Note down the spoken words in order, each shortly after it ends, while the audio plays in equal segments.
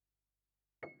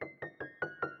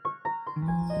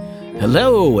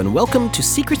Hello, and welcome to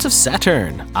Secrets of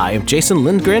Saturn. I am Jason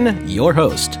Lindgren, your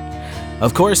host.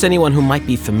 Of course, anyone who might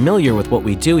be familiar with what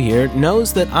we do here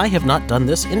knows that I have not done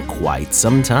this in quite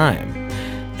some time.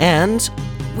 And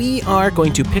we are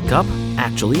going to pick up,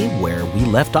 actually, where we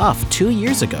left off 2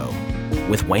 years ago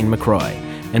with Wayne McRoy.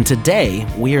 And today,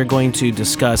 we are going to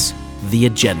discuss the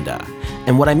agenda.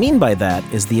 And what I mean by that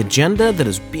is the agenda that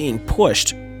is being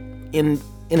pushed in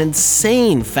an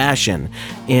insane fashion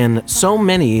in so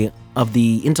many of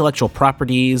the intellectual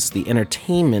properties, the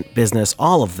entertainment business,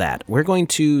 all of that. We're going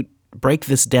to break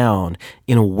this down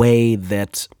in a way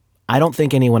that I don't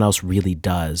think anyone else really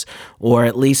does, or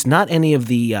at least not any of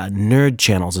the nerd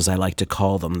channels, as I like to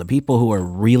call them. The people who are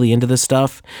really into this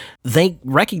stuff, they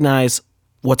recognize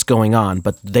what's going on,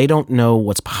 but they don't know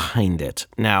what's behind it.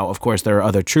 Now, of course, there are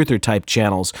other truther type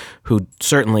channels who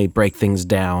certainly break things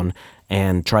down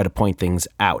and try to point things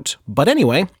out. But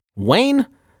anyway, Wayne,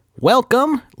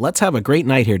 welcome. Let's have a great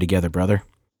night here together, brother.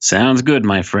 Sounds good,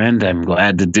 my friend. I'm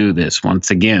glad to do this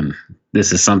once again.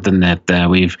 This is something that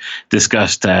we've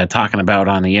discussed talking about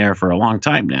on the air for a long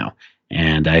time now.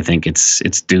 And I think it's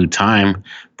due time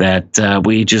that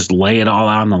we just lay it all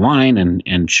on the line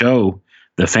and show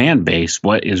the fan base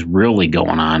what is really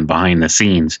going on behind the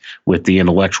scenes with the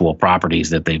intellectual properties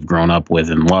that they've grown up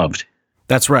with and loved.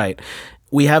 That's right.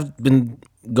 We have been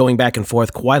going back and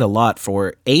forth quite a lot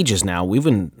for ages now. We've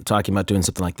been talking about doing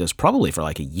something like this probably for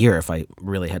like a year if I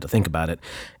really had to think about it.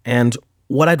 And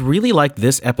what I'd really like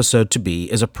this episode to be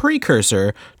is a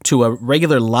precursor to a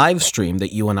regular live stream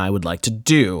that you and I would like to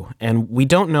do. And we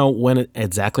don't know when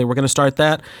exactly we're going to start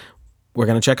that. We're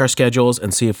going to check our schedules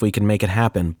and see if we can make it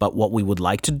happen. But what we would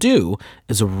like to do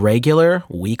is a regular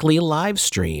weekly live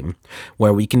stream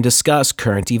where we can discuss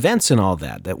current events and all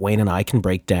that Wayne and I can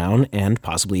break down and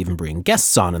possibly even bring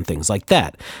guests on and things like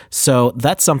that. So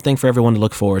that's something for everyone to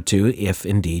look forward to if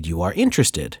indeed you are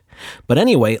interested. But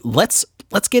anyway, let's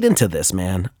get into this,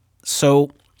 man.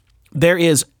 So there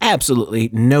is absolutely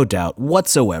no doubt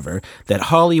whatsoever that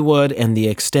Hollywood and the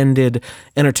extended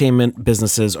entertainment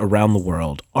businesses around the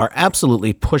world are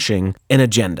absolutely pushing an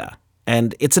agenda.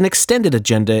 And it's an extended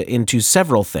agenda into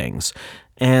several things.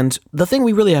 And the thing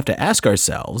we really have to ask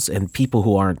ourselves, and people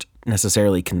who aren't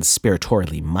necessarily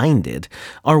conspiratorially minded,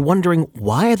 are wondering,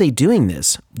 why are they doing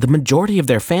this? The majority of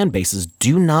their fan bases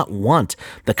do not want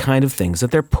the kind of things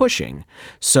that they're pushing.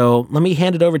 So let me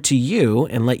hand it over to you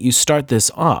and let you start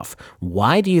this off.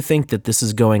 Why do you think that this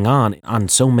is going on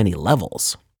so many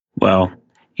levels? Well,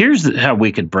 here's how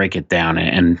we could break it down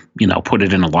and put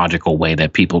it in a logical way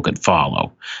that people could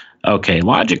follow. Okay,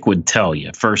 logic would tell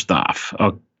you, first off,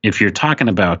 if you're talking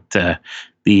about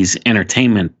these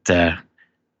entertainment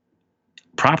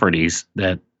properties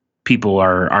that people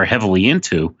are heavily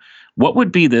into, what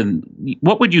would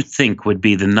you think would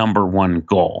be the number one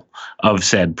goal of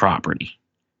said property?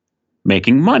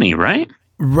 Making money, right?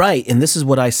 Right, and this is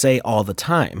what I say all the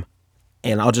time.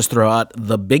 And I'll just throw out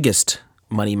the biggest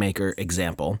moneymaker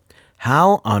example.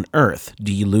 How on earth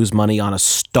do you lose money on a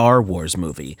Star Wars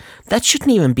movie? That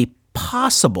shouldn't even be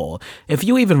possible if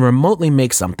you even remotely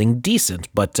make something decent,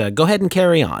 but go ahead and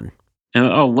carry on.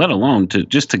 Let alone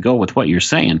to go with what you're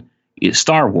saying,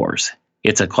 Star Wars.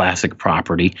 It's a classic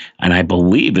property, and I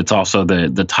believe it's also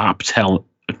the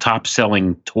top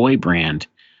selling toy brand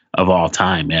of all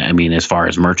time. I mean, as far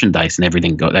as merchandise and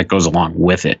everything that goes along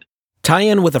with it.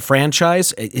 Tie-in with a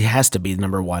franchise, it has to be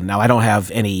number one. Now, I don't have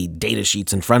any data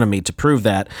sheets in front of me to prove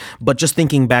that, but just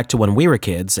thinking back to when we were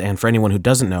kids, and for anyone who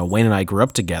doesn't know, Wayne and I grew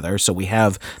up together, so we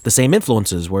have the same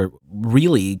influences. We're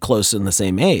really close in the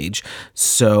same age.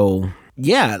 So,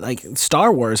 yeah, like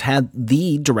Star Wars had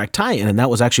the direct tie-in, and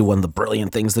that was actually one of the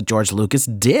brilliant things that George Lucas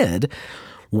did,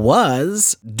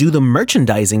 was do the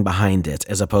merchandising behind it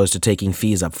as opposed to taking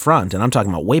fees up front. And I'm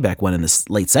talking about way back when in the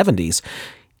late 70s.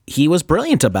 He was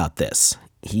brilliant about this.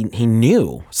 He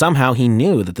knew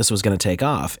that this was going to take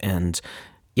off. And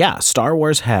yeah, Star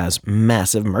Wars has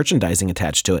massive merchandising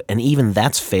attached to it. And even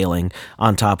that's failing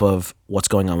on top of what's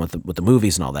going on with the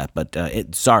movies and all that. But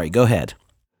sorry, go ahead.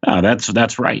 Oh,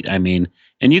 that's right. I mean,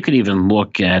 and you could even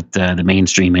look at the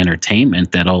mainstream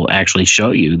entertainment that'll actually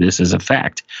show you this is a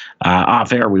fact.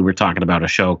 Off air, we were talking about a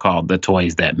show called The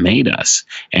Toys That Made Us.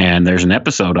 And there's an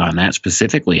episode on that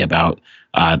specifically about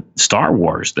Star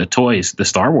Wars, the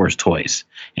Star Wars toys,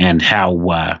 and how,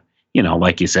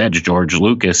 like you said, George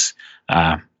Lucas,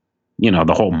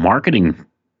 the whole marketing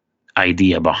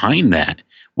idea behind that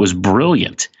was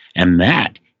brilliant. And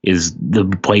that is the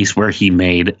place where he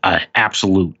made an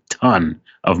absolute ton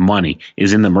of money,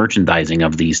 is in the merchandising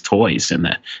of these toys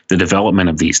and the development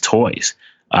of these toys.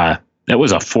 That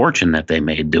was a fortune that they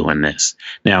made doing this.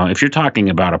 Now, if you're talking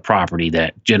about a property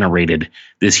that generated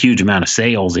this huge amount of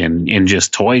sales in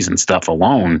just toys and stuff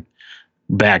alone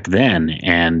back then,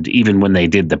 and even when they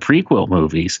did the prequel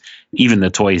movies, even the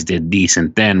toys did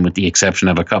decent then, with the exception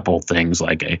of a couple things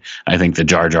like I think the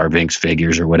Jar Jar Binks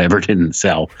figures or whatever didn't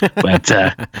sell. But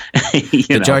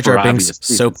The Jar Jar Binks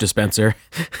soap dispenser.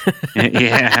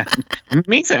 Yeah,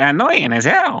 makes it annoying as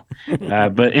hell.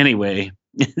 But anyway,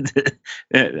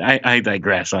 I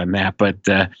digress on that. But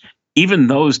even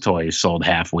those toys sold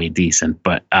halfway decent.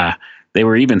 But they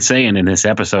were even saying in this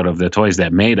episode of The Toys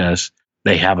That Made Us,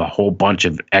 they have a whole bunch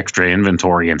of extra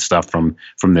inventory and stuff from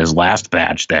this last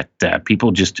batch that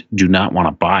people just do not want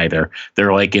to buy.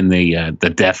 They're like in the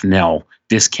death knell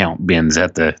discount bins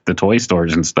at the toy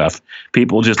stores and stuff.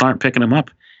 People just aren't picking them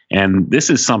up. And this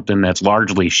is something that's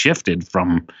largely shifted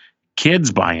from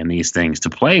kids buying these things to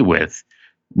play with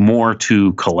more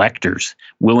to collectors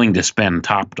willing to spend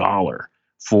top dollar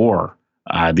for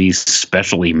these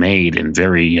specially made and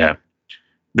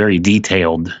very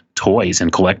detailed toys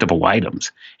and collectible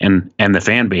items. And the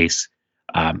fan base,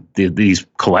 these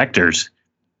collectors,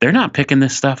 they're not picking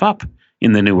this stuff up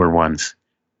in the newer ones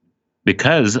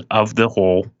because of the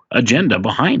whole agenda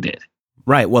behind it.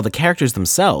 Right. Well, the characters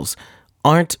themselves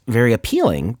aren't very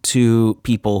appealing to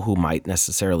people who might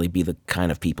necessarily be the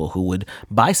kind of people who would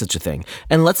buy such a thing.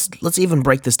 And let's even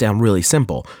break this down really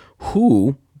simple.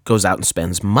 Who goes out and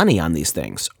spends money on these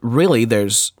things? Really,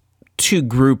 there's two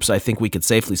groups, I think we could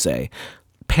safely say.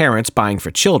 Parents buying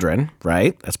for children,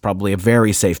 right? That's probably a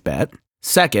very safe bet.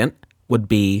 Second would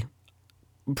be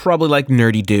probably like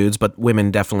nerdy dudes, but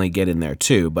women definitely get in there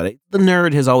too. But the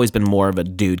nerd has always been more of a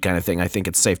dude kind of thing. I think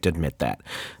it's safe to admit that.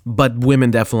 But women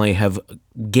definitely have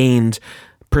gained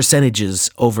percentages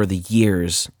over the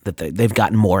years that they've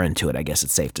gotten more into it, I guess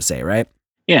it's safe to say, right?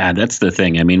 Yeah, that's the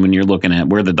thing. I mean, when you're looking at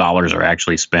where the dollars are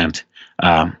actually spent,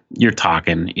 you're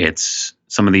talking it's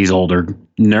some of these older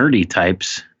nerdy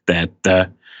types that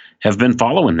have been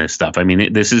following this stuff. I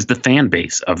mean, this is the fan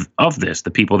base of this,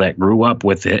 the people that grew up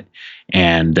with it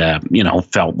and,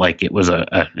 felt like it was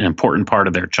an important part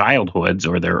of their childhoods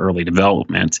or their early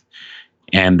development.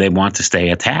 And they want to stay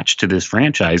attached to this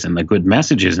franchise and the good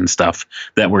messages and stuff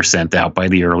that were sent out by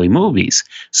the early movies.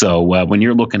 So when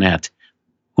you're looking at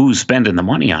who's spending the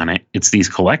money on it, it's these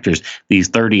collectors, these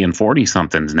 30 and 40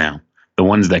 somethings now, the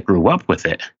ones that grew up with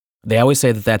it. They always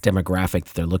say that demographic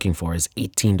that they're looking for is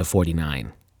 18 to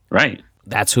 49. Right.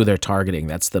 That's who they're targeting.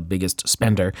 That's the biggest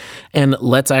spender. And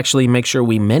let's actually make sure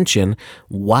we mention,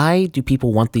 why do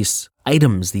people want these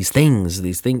items, these things,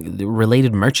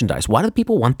 related merchandise? Why do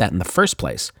people want that in the first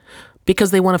place?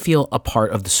 Because they want to feel a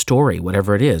part of the story,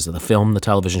 whatever it is, the film, the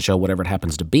television show, whatever it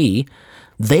happens to be.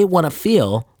 They want to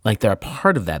feel like they're a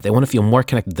part of that. They want to feel more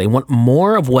connected. They want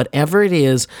more of whatever it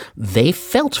is they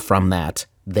felt from that.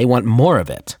 They want more of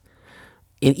it.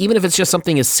 And even if it's just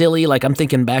something as silly, like I'm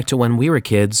thinking back to when we were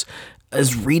kids,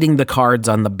 as reading the cards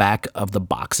on the back of the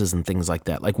boxes and things like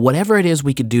that. Like whatever it is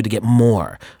we could do to get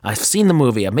more. I've seen the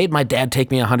movie. I made my dad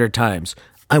take me 100 times.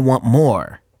 I want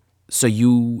more. So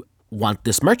you want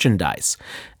this merchandise.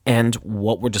 And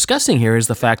what we're discussing here is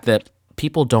the fact that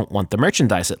people don't want the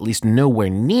merchandise, at least nowhere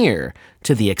near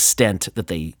to the extent that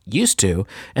they used to.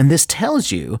 And this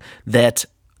tells you that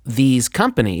these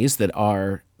companies that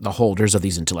are the holders of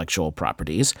these intellectual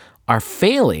properties are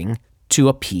failing to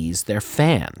appease their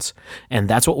fans. And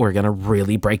that's what we're going to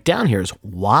really break down here is,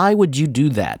 why would you do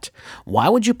that? Why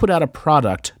would you put out a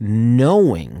product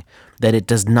knowing that it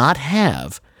does not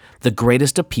have the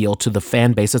greatest appeal to the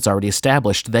fan base that's already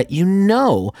established, that you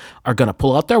know are going to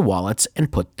pull out their wallets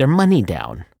and put their money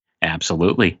down?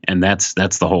 Absolutely. And that's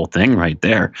the whole thing right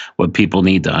there. What people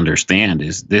need to understand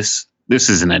is this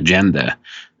is an agenda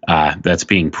that's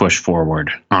being pushed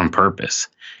forward on purpose.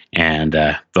 And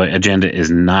the agenda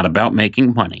is not about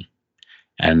making money.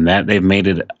 And that they've made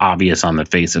it obvious on the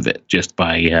face of it just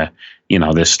by,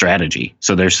 this strategy.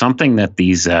 So there's something that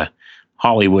these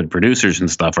Hollywood producers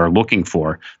and stuff are looking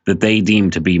for that they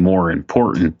deem to be more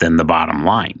important than the bottom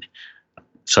line.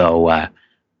 So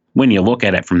when you look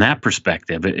at it from that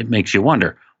perspective, it makes you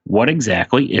wonder, what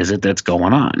exactly is it that's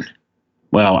going on?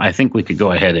 Well, I think we could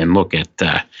go ahead and look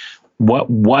at what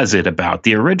was it about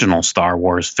the original Star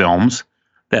Wars films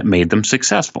that made them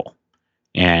successful.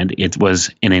 And it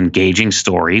was an engaging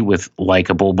story with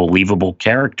likable, believable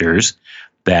characters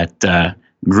that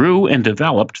grew and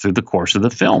developed through the course of the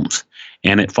films.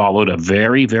 And it followed a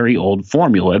very, very old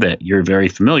formula that you're very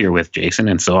familiar with, Jason,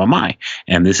 and so am I.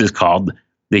 And this is called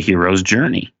the hero's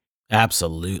journey.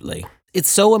 Absolutely. It's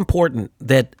so important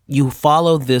that you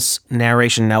follow this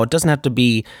narration. Now, it doesn't have to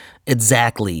be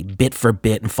exactly bit for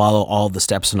bit and follow all the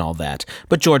steps and all that,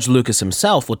 but George Lucas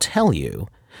himself will tell you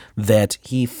that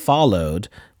he followed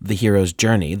the hero's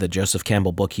journey, the Joseph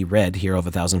Campbell book he read, Hero of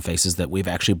a Thousand Faces, that we've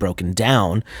actually broken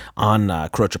down on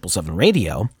Crow 777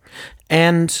 Radio.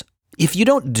 And if you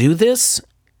don't do this,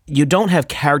 you don't have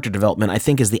character development, I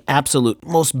think, is the absolute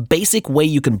most basic way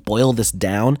you can boil this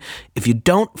down. If you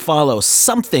don't follow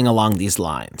something along these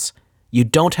lines, you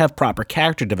don't have proper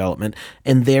character development,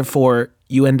 and therefore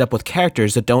you end up with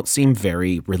characters that don't seem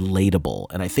very relatable.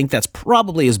 And I think that's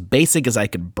probably as basic as I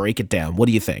could break it down. What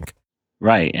do you think?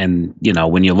 Right. And,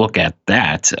 when you look at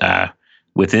that,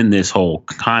 within this whole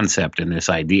concept and this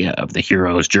idea of the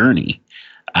hero's journey,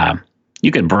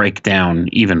 you could break down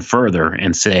even further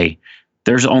and say,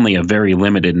 there's only a very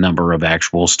limited number of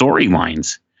actual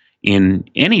storylines in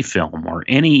any film or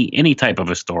any type of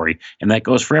a story. And that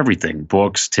goes for everything: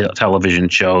 books, television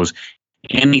shows,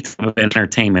 any type of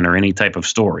entertainment or any type of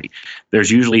story.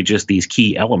 There's usually just these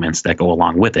key elements that go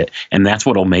along with it. And that's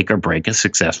what will make or break a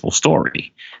successful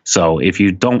story. So if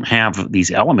you don't have these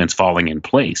elements falling in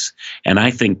place, and I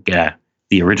think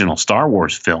the original Star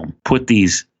Wars film put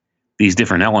these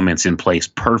different elements in place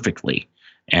perfectly.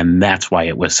 And that's why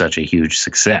it was such a huge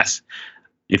success.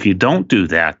 If you don't do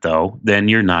that, though, then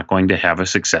you're not going to have a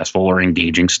successful or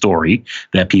engaging story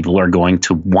that people are going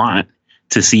to want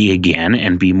to see again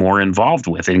and be more involved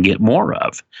with and get more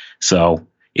of. So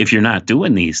if you're not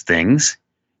doing these things,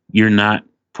 you're not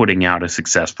putting out a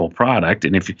successful product.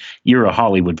 And if you're a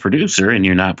Hollywood producer and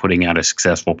you're not putting out a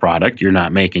successful product, you're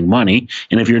not making money.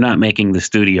 And if you're not making the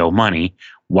studio money,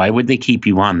 why would they keep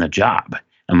you on the job?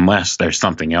 Unless there's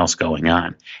something else going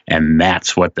on. And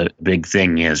that's what the big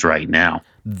thing is right now.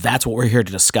 That's what we're here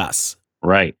to discuss.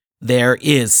 Right. There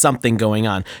is something going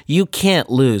on. You can't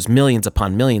lose millions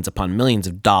upon millions upon millions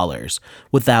of dollars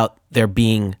without there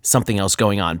being something else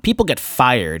going on. People get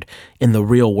fired in the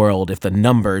real world if the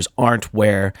numbers aren't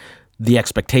where the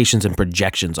expectations and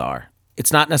projections are.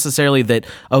 It's not necessarily that,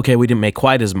 okay, we didn't make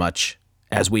quite as much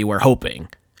as we were hoping.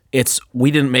 It's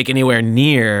we didn't make anywhere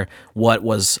near what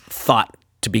was thought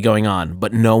to be going on,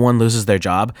 but no one loses their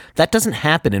job. That doesn't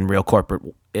happen in real corporate,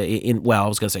 I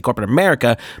was going to say corporate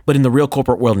America, but in the real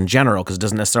corporate world in general, because it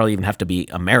doesn't necessarily even have to be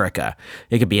America.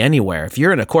 It could be anywhere. If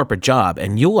you're in a corporate job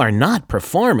and you are not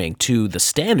performing to the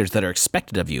standards that are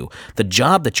expected of you, the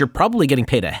job that you're probably getting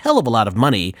paid a hell of a lot of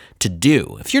money to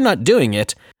do, if you're not doing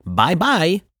it,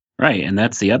 bye-bye. Right, and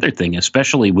that's the other thing,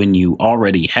 especially when you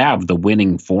already have the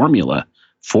winning formula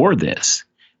for this,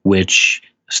 which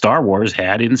Star Wars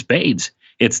had in spades.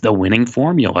 It's the winning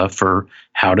formula for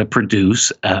how to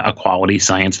produce a quality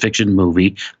science fiction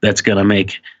movie that's going to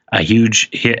make a huge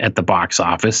hit at the box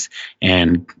office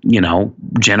and,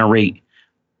 generate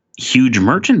huge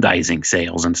merchandising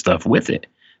sales and stuff with it.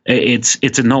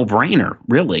 It's a no-brainer,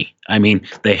 really. I mean,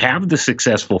 they have the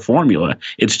successful formula.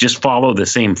 It's just follow the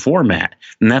same format,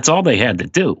 and that's all they had to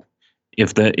do.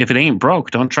 If it ain't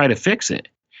broke, don't try to fix it.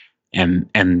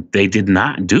 And they did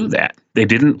not do that. They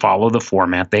didn't follow the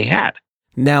format they had.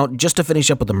 Now, just to finish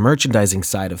up with the merchandising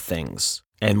side of things,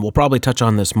 and we'll probably touch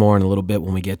on this more in a little bit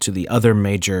when we get to the other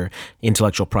major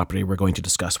intellectual property we're going to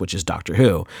discuss, which is Doctor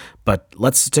Who. But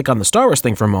let's stick on the Star Wars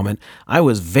thing for a moment. I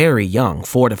was very young,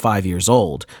 4 to 5 years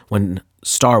old, when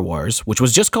Star Wars, which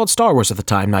was just called Star Wars at the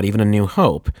time, not even A New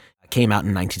Hope, came out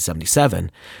in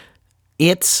 1977.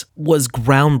 It was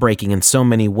groundbreaking in so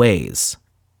many ways.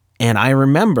 And I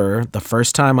remember the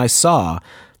first time I saw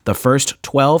the first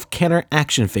 12 Kenner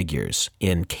action figures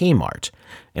in Kmart.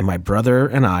 And my brother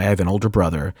and I have an older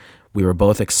brother, we were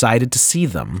both excited to see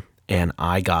them. And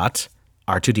I got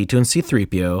R2-D2 and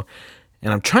C-3PO.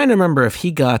 And I'm trying to remember if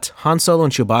he got Han Solo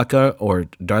and Chewbacca or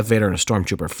Darth Vader and a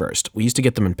Stormtrooper first. We used to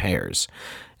get them in pairs.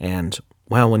 And,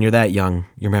 well, when you're that young,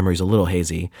 your memory's a little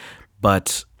hazy.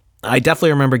 But I definitely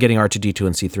remember getting R2-D2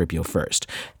 and C-3PO first,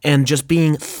 and just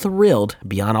being thrilled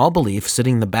beyond all belief,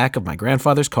 sitting in the back of my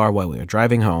grandfather's car while we were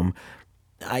driving home.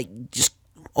 I just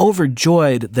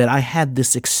overjoyed that I had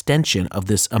this extension of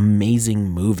this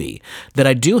amazing movie that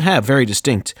I do have very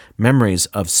distinct memories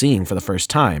of seeing for the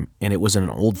first time, and it was in an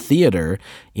old theater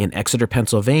in Exeter,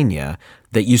 Pennsylvania,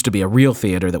 that used to be a real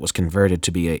theater that was converted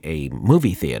to be a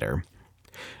movie theater.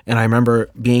 And I remember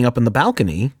being up in the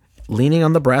balcony, leaning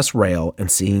on the brass rail and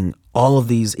seeing all of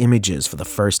these images for the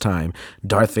first time,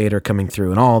 Darth Vader coming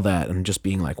through and all that, and just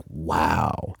being like,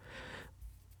 wow.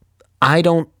 I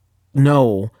don't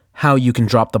know how you can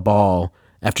drop the ball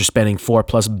after spending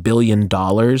 $4+ billion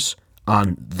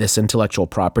on this intellectual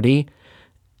property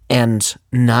and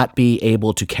not be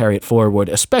able to carry it forward,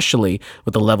 especially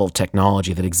with the level of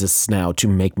technology that exists now to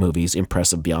make movies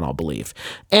impressive beyond all belief.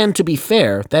 And to be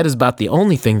fair, that is about the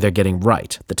only thing they're getting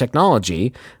right. The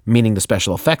technology, meaning the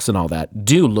special effects and all that,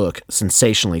 do look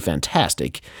sensationally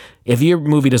fantastic. If your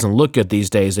movie doesn't look good these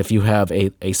days, if you have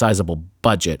a sizable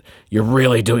budget, you're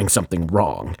really doing something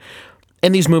wrong.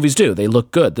 And these movies do. They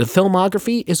look good. The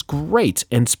filmography is great.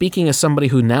 And speaking as somebody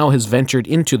who now has ventured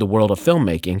into the world of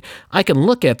filmmaking, I can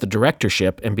look at the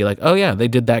directorship and be like, oh yeah, they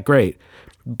did that great.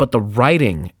 But the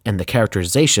writing and the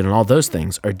characterization and all those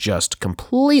things are just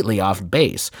completely off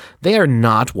base. They are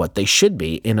not what they should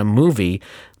be in a movie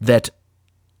that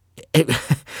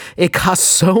it costs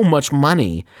so much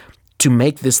money to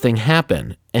make this thing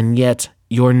happen. And yet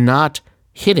you're not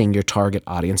hitting your target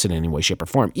audience in any way, shape, or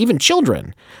form. Even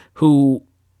children who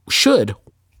should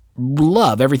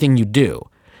love everything you do.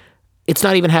 It's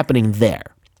not even happening there.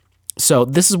 So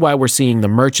this is why we're seeing the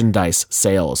merchandise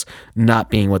sales not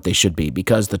being what they should be,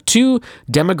 because the two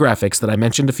demographics that I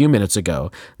mentioned a few minutes ago,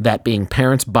 that being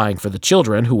parents buying for the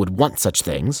children who would want such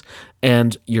things,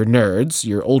 and your nerds,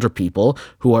 your older people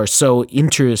who are so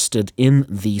interested in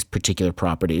these particular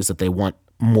properties that they want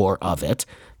more of it,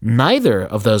 neither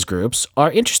of those groups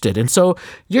are interested. And so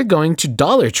you're going to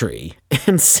Dollar Tree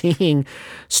and seeing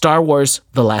Star Wars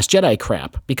The Last Jedi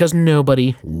crap because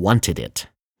nobody wanted it.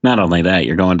 Not only that,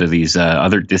 you're going to these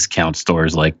other discount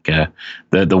stores like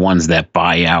the ones that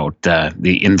buy out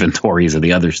the inventories of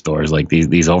the other stores, like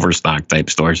these overstock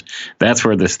type stores. That's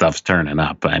where this stuff's turning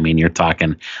up. I mean, you're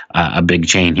talking a big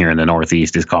chain here in the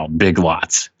Northeast is called Big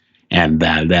Lots. And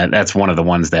that's one of the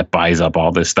ones that buys up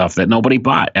all this stuff that nobody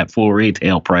bought at full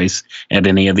retail price at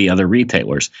any of the other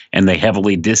retailers. And they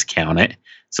heavily discount it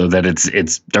so that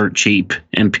it's dirt cheap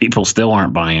and people still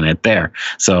aren't buying it there.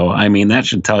 So, I mean, that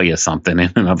should tell you something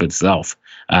in and of itself.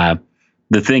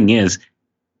 The thing is,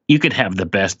 you could have the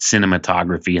best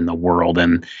cinematography in the world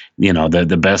and, you know,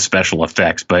 the best special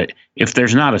effects. But if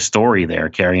there's not a story there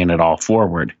carrying it all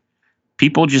forward,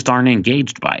 people just aren't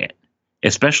engaged by it.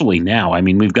 Especially now. I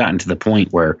mean, we've gotten to the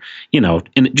point where, you know,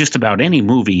 in just about any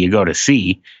movie you go to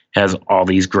see has all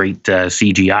these great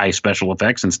CGI special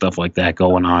effects and stuff like that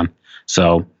going on.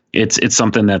 So it's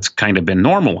something that's kind of been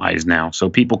normalized now.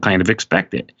 So people kind of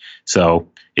expect it. So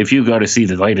if you go to see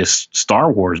the latest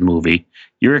Star Wars movie,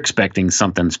 you're expecting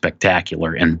something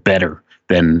spectacular and better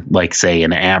than, like, say,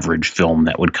 an average film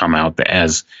that would come out that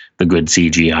has the good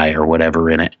CGI or whatever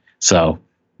in it. So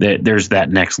there's that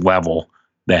next level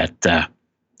that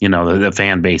you know the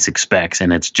fan base expects,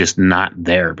 and it's just not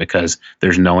there because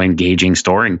there's no engaging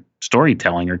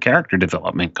storytelling or character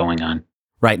development going on.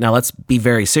 Right, now let's be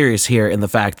very serious here in the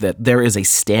fact that there is a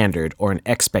standard or an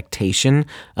expectation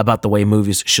about the way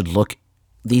movies should look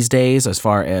these days as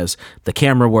far as the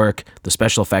camera work, the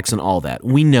special effects, and all that.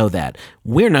 We know that.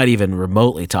 We're not even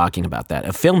remotely talking about that.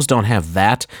 If films don't have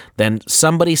that, then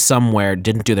somebody somewhere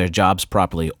didn't do their jobs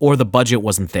properly or the budget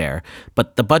wasn't there.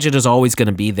 But the budget is always going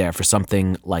to be there for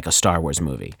something like a Star Wars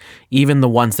movie. Even the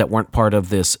ones that weren't part of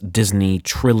this Disney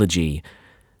trilogy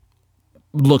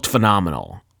looked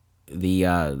phenomenal.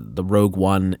 The Rogue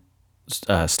One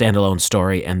standalone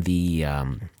story and the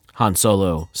Han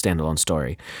Solo standalone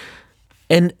story.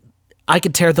 And I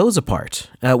could tear those apart.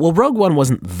 Well, Rogue One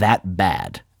wasn't that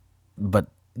bad, but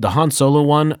the Han Solo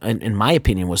one, in my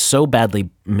opinion, was so badly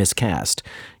miscast.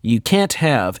 You can't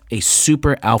have a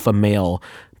super alpha male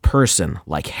person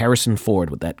like Harrison Ford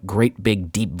with that great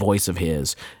big deep voice of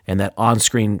his and that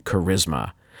on-screen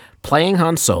charisma playing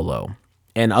Han Solo,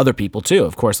 and other people too,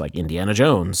 of course, like Indiana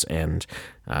Jones and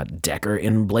Decker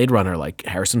in Blade Runner. Like,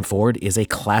 Harrison Ford is a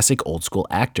classic old school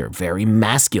actor, very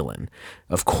masculine.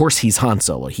 Of course he's Han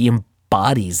Solo. He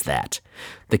embodies that.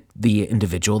 The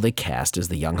individual they cast as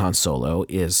the young Han Solo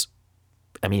is,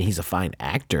 I mean, he's a fine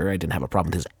actor. I didn't have a problem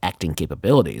with his acting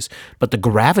capabilities, but the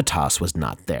gravitas was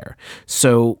not there.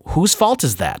 So whose fault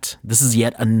is that? This is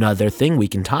yet another thing we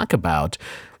can talk about.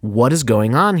 What is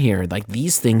going on here? Like,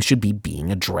 these things should be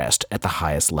being addressed at the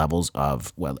highest levels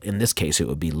of, well, in this case, it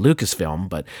would be Lucasfilm,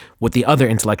 but with the other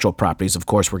intellectual properties, of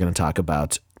course, we're going to talk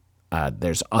about,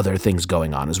 there's other things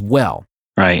going on as well.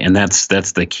 Right, and that's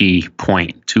the key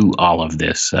point to all of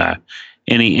this.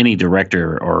 Any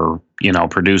director or, you know,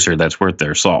 producer that's worth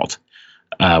their salt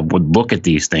would look at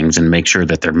these things and make sure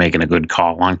that they're making a good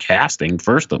call on casting,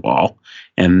 first of all.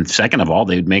 And second of all,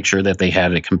 they'd make sure that they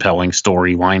had a compelling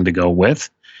storyline to go with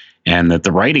and that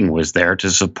the writing was there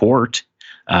to support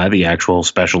the actual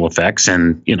special effects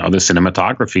and, you know, the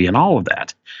cinematography and all of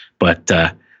that. But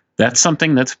that's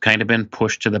something that's kind of been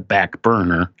pushed to the back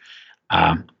burner.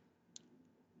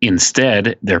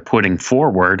 Instead, they're putting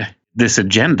forward this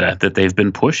agenda that they've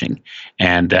been pushing.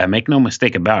 And make no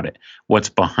mistake about it, what's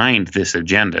behind this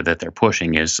agenda that they're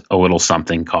pushing is a little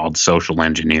something called social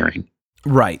engineering.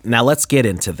 Right. Now let's get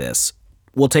into this.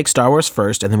 We'll take Star Wars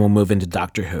first, and then we'll move into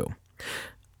Doctor Who.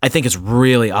 I think it's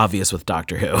really obvious with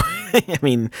Doctor Who. I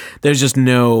mean, there's just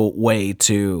no way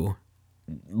to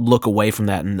look away from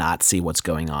that and not see what's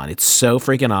going on. It's so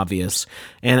freaking obvious.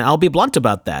 And I'll be blunt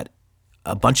about that.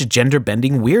 A bunch of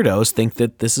gender-bending weirdos think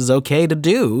that this is okay to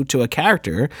do to a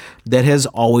character that has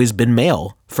always been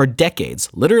male for decades.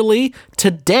 Literally,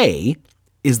 today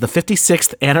is the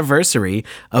 56th anniversary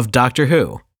of Doctor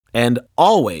Who. And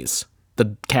always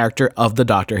the character of the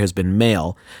Doctor has been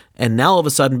male. And now all of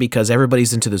a sudden, because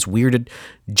everybody's into this weird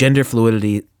gender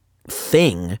fluidity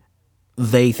thing,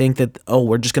 they think that, oh,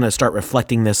 we're just going to start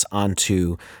reflecting this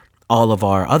onto all of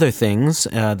our other things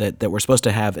that we're supposed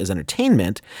to have as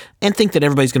entertainment, and think that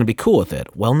everybody's going to be cool with it.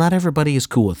 Well, not everybody is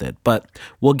cool with it, but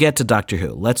we'll get to Doctor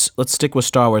Who. Let's stick with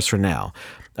Star Wars for now.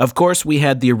 Of course, we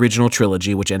had the original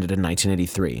trilogy, which ended in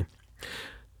 1983.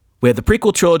 We had the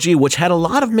prequel trilogy, which had a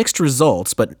lot of mixed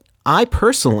results, but I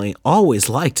personally always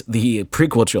liked the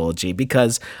prequel trilogy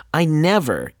because I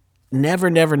never in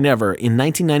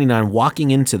 1999,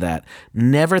 walking into that,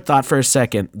 never thought for a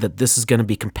second that this is going to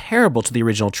be comparable to the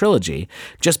original trilogy,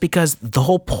 just because the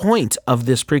whole point of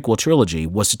this prequel trilogy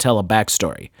was to tell a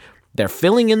backstory. They're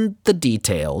filling in the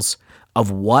details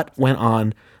of what went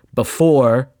on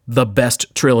before the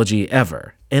best trilogy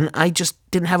ever. And I just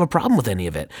didn't have a problem with any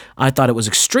of it. I thought it was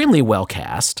extremely well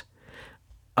cast.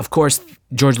 Of course,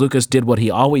 George Lucas did what he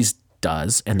always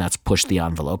does, and that's push the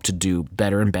envelope to do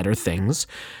better and better things.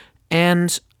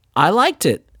 And I liked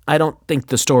it. I don't think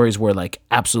the stories were like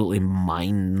absolutely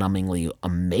mind-numbingly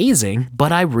amazing,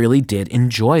 but I really did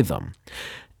enjoy them.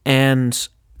 And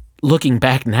looking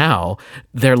back now,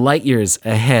 they're light years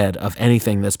ahead of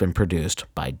anything that's been produced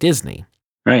by Disney.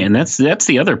 Right, and that's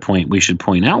the other point we should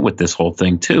point out with this whole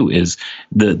thing too, is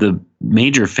the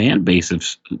major fan base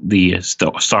of the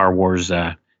Star Wars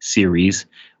series.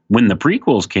 When the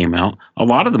prequels came out, a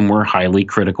lot of them were highly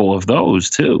critical of those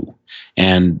too,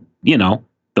 and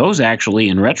those actually,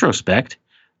 in retrospect,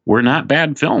 were not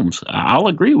bad films. I'll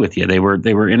agree with you; they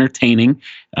were entertaining.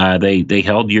 They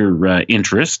held your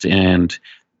interest, and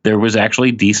there was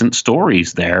actually decent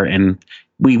stories there, and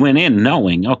we went in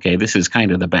knowing, okay, this is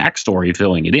kind of the backstory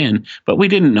filling it in, but we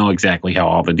didn't know exactly how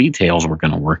all the details were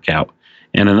going to work out.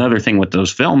 And another thing with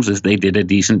those films is they did a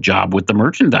decent job with the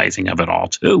merchandising of it all,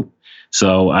 too.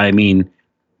 So, I mean,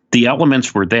 the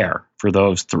elements were there for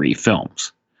those three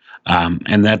films.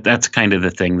 And that's kind of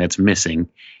the thing that's missing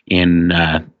in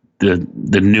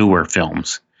the newer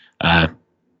films.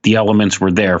 The elements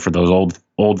were there for those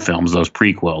old films, those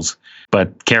prequels,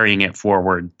 but carrying it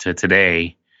forward to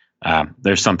today,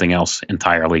 there's something else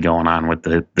entirely going on with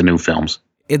the new films.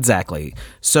 Exactly.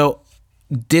 So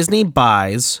Disney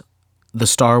buys the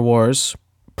Star Wars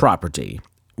property.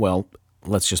 Well,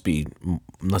 let's be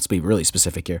really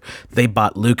specific here. They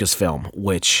bought Lucasfilm,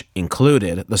 which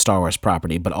included the Star Wars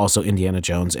property, but also Indiana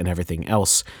Jones and everything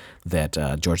else that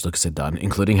George Lucas had done,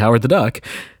 including Howard the Duck,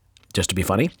 just to be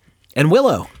funny, and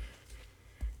Willow.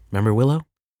 Remember Willow?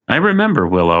 I remember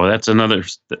Willow. That's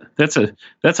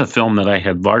a film that I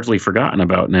had largely forgotten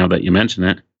about now that you mention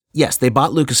it. Yes, they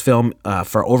bought Lucasfilm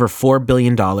for over $4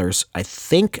 billion. I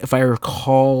think, if I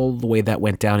recall the way that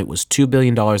went down, it was $2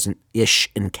 billion-ish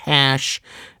in cash,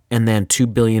 and then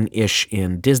 $2 billion-ish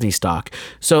in Disney stock.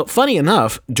 So, funny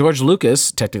enough, George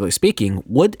Lucas, technically speaking,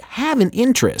 would have an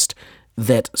interest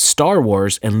that Star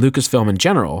Wars and Lucasfilm in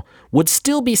general would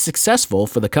still be successful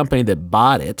for the company that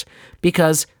bought it,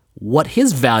 because what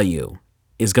his value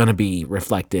is going to be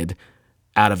reflected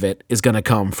out of it is going to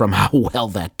come from how well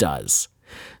that does.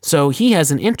 So he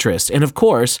has an interest. And of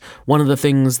course, one of the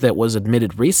things that was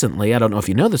admitted recently, I don't know if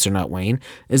you know this or not, Wayne,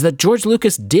 is that George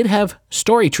Lucas did have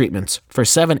story treatments for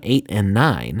 7, 8, and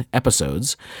 9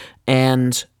 episodes.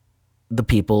 And the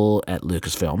people at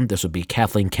Lucasfilm, this would be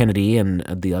Kathleen Kennedy and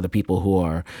the other people who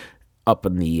are up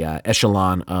in the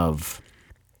echelon of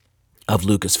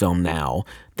Lucasfilm now,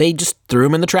 they just threw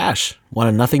him in the trash,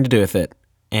 wanted nothing to do with it.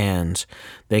 And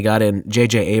they got in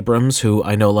J.J. Abrams, who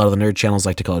I know a lot of the nerd channels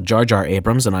like to call Jar Jar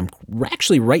Abrams, and I'm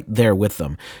actually right there with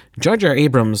them. Jar Jar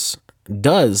Abrams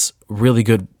does really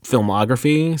good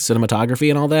filmography, cinematography,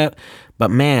 and all that,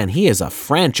 but man, he is a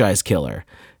franchise killer.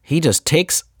 He just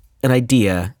takes an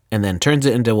idea and then turns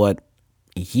it into what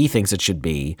he thinks it should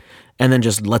be, and then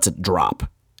just lets it drop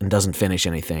and doesn't finish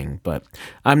anything. But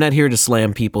I'm not here to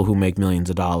slam people who make millions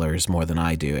of dollars more than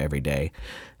I do every day.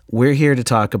 We're here to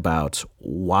talk about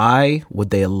why would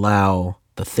they allow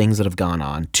the things that have gone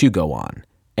on to go on.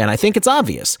 And I think it's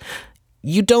obvious.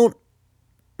 You don't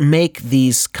make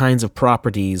these kinds of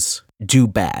properties do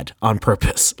bad on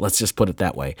purpose. Let's just put it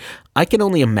that way. I can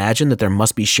only imagine that there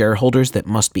must be shareholders that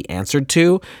must be answered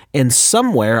to, and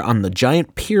somewhere on the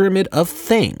giant pyramid of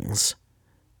things,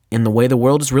 in the way the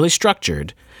world is really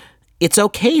structured, it's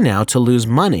okay now to lose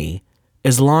money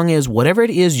as long as whatever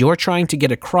it is you're trying to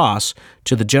get across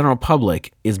to the general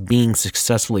public is being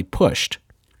successfully pushed.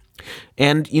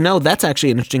 And, that's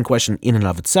actually an interesting question in and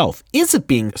of itself. Is it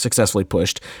being successfully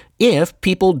pushed if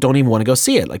people don't even want to go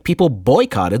see it? Like, people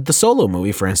boycotted the Solo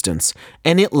movie, for instance,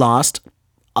 and it lost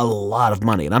a lot of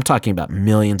money. And I'm talking about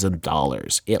millions of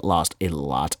dollars. It lost a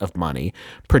lot of money,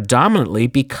 predominantly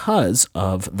because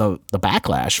of the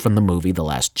backlash from the movie The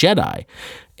Last Jedi.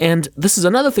 And this is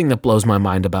another thing that blows my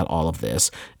mind about all of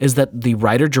this, is that the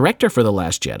writer-director for The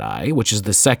Last Jedi, which is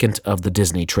the second of the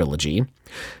Disney trilogy,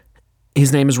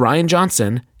 his name is Rian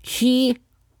Johnson. He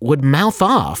would mouth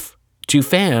off to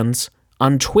fans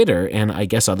on Twitter and I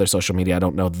guess other social media. I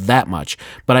don't know that much,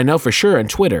 but I know for sure on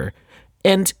Twitter.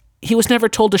 And he was never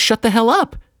told to shut the hell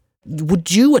up.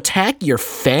 Would you attack your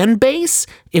fan base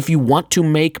if you want to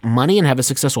make money and have a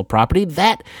successful property?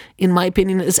 That, in my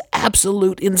opinion, is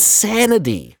absolute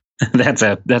insanity. That's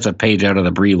a page out of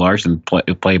the Brie Larson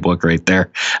playbook right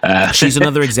there. She's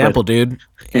another example, dude.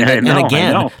 And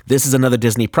again, this is another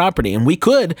Disney property. And we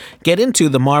could get into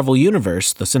the Marvel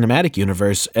universe, the cinematic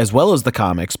universe, as well as the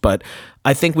comics. But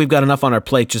I think we've got enough on our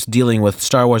plate just dealing with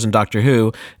Star Wars and Doctor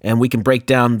Who. And we can break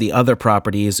down the other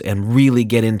properties and really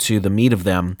get into the meat of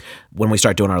them when we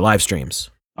start doing our live streams.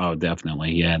 Oh,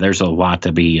 definitely. Yeah, there's a lot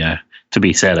to be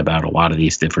said about a lot of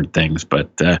these different things. But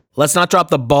let's not drop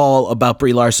the ball about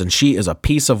Brie Larson. She is a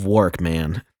piece of work,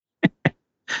 man.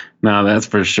 No, that's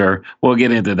for sure. We'll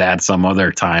get into that some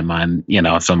other time on,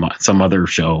 some other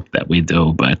show that we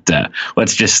do. But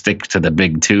let's just stick to the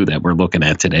big two that we're looking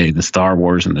at today, the Star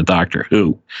Wars and the Doctor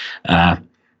Who.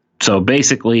 So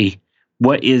basically,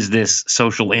 what is this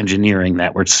social engineering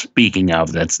that we're speaking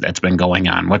of that's been going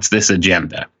on? What's this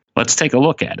agenda? Let's take a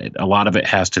look at it. A lot of it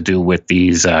has to do with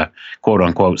these quote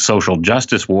unquote social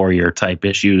justice warrior type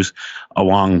issues,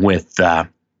 along with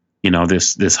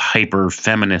this hyper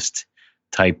feminist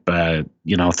type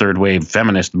third wave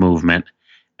feminist movement,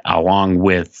 along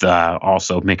with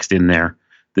also mixed in there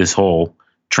this whole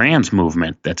trans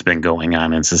movement that's been going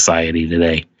on in society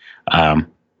today.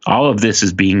 All of this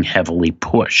is being heavily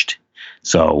pushed.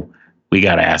 So we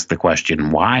got to ask the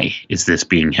question, why is this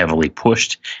being heavily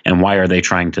pushed? And why are they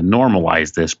trying to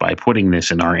normalize this by putting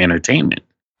this in our entertainment?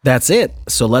 That's it.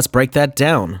 So let's break that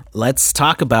down. Let's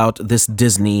talk about this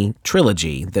Disney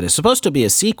trilogy that is supposed to be a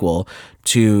sequel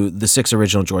to the 6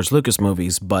 original George Lucas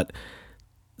movies, but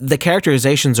the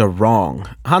characterizations are wrong.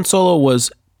 Han Solo was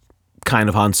kind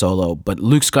of Han Solo, but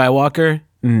Luke Skywalker,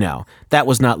 no, that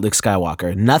was not Luke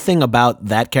Skywalker. Nothing about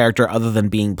that character other than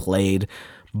being played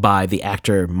by the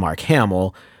actor Mark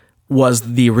Hamill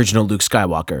was the original Luke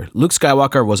Skywalker. Luke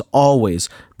Skywalker was always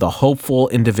the hopeful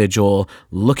individual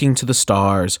looking to the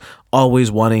stars, always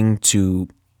wanting to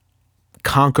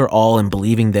conquer all and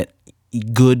believing that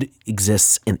good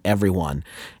exists in everyone.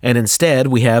 And instead,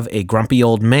 we have a grumpy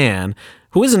old man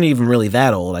who isn't even really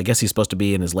that old. I guess he's supposed to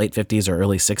be in his late 50s or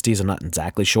early 60s. I'm not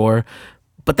exactly sure.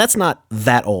 But that's not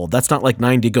that old. That's not like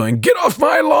 90 going, get off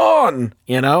my lawn,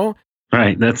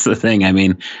 Right, that's the thing. I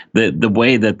mean, the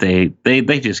way that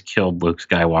they just killed Luke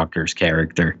Skywalker's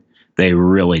character, they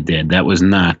really did. That was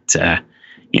not, the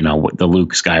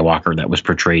Luke Skywalker that was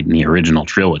portrayed in the original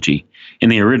trilogy. In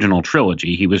the original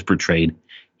trilogy, he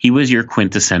was your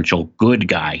quintessential good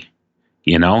guy.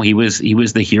 He was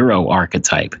the hero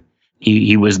archetype.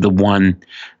 He was the one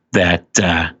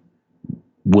that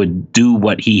would do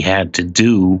what he had to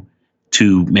do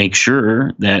to make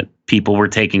sure that people were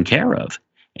taken care of.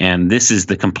 And this is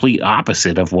the complete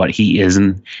opposite of what he is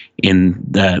in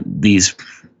these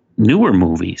newer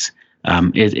movies.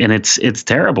 It's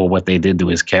terrible what they did to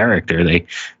his character.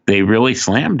 They really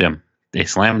slammed him. They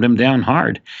slammed him down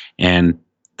hard. And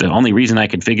the only reason I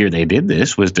could figure they did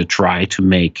this was to try to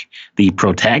make the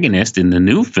protagonist in the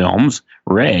new films,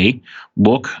 Rey,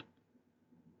 look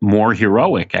more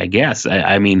heroic, I guess.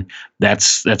 I mean,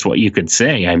 that's what you could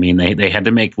say. I mean, they had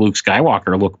to make Luke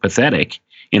Skywalker look pathetic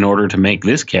in order to make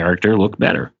this character look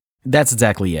better. That's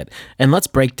exactly it. And let's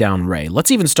break down Rey.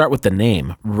 Let's even start with the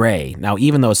name, Rey. Now,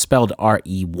 even though it's spelled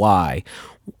R-E-Y,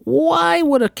 why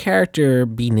would a character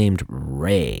be named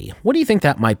Rey? What do you think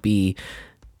that might be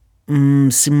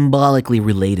symbolically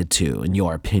related to, in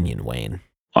your opinion, Wayne?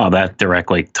 Well, that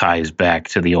directly ties back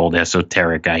to the old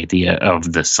esoteric idea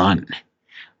of the sun.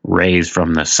 Rays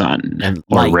from the sun, and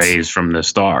or rays from the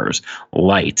stars.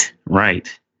 Light,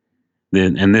 right.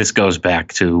 And this goes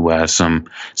back to some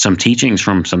teachings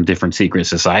from some different secret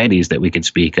societies that we could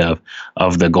speak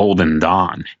of the Golden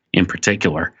Dawn in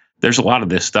particular. There's a lot of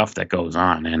this stuff that goes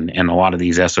on, and a lot of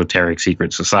these esoteric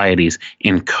secret societies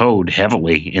encode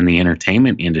heavily in the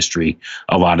entertainment industry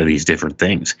a lot of these different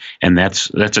things, and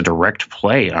that's a direct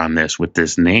play on this with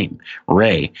this name,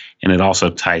 Re, and it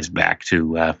also ties back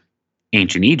to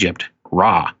ancient Egypt.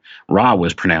 Ra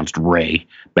was pronounced Re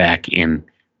back in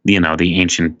the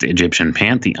ancient Egyptian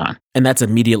pantheon. And that's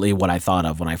immediately what I thought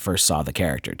of when I first saw the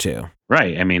character, too.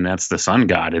 Right. I mean, that's the sun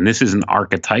god. And this is an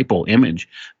archetypal image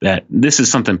that this is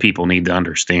something people need to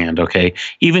understand. Okay.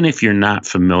 Even if you're not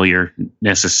familiar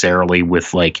necessarily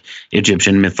with like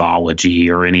Egyptian mythology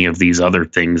or any of these other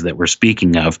things that we're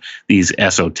speaking of, these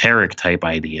esoteric type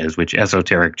ideas, which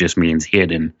esoteric just means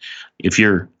hidden. If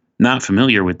you're not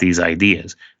familiar with these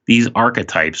ideas, these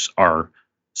archetypes are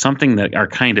something that are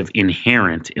kind of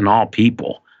inherent in all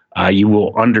people. You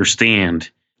will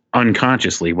understand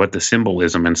unconsciously what the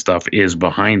symbolism and stuff is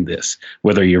behind this,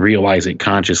 whether you realize it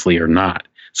consciously or not.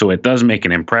 So it does make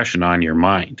an impression on your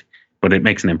mind, but it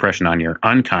makes an impression on your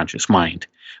unconscious mind,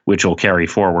 which will carry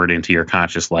forward into your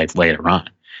conscious life later on.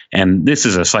 And this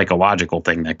is a psychological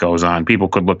thing that goes on. People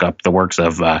could look up the works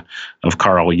of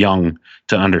Carl Jung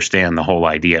to understand the whole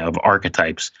idea of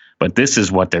archetypes. But this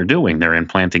is what they're doing. They're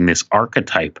implanting this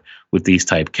archetype with these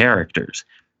type characters.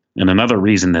 And another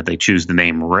reason that they choose the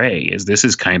name Ray is this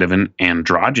is kind of an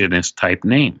androgynous type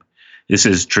name. This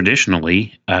is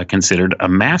traditionally considered a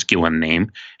masculine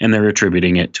name, and they're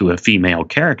attributing it to a female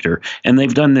character. And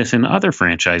they've done this in other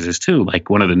franchises too. Like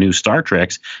one of the new Star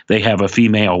Treks, they have a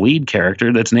female lead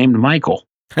character that's named Michael.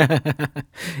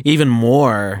 Even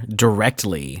more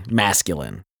directly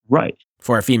masculine. Right.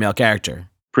 For a female character.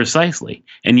 Precisely.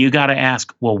 And you got to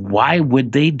ask, well, why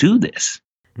would they do this?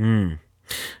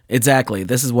 Exactly.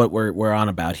 This is what we're on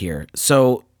about here.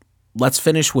 So let's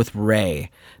finish with Ray.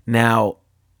 Now,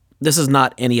 this is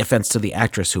not any offense to the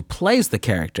actress who plays the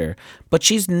character, but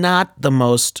she's not the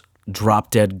most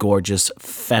drop-dead gorgeous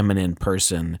feminine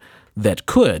person that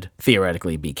could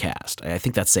theoretically be cast. I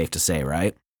think that's safe to say,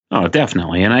 right? Oh,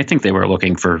 definitely. And I think they were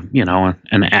looking for,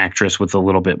 an actress with a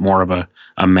little bit more of a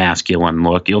masculine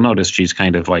look. You'll notice she's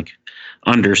kind of like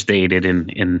understated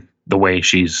in the way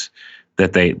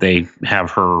that they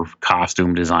have her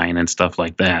costume design and stuff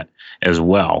like that as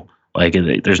well. Like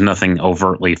there's nothing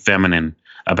overtly feminine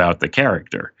about the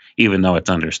character, even though it's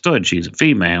understood she's a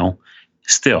female.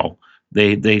 Still,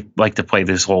 they like to play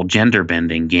this whole gender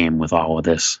bending game with all of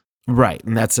this. Right,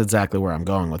 and that's exactly where I'm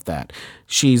going with that.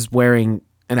 She's wearing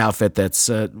an outfit that's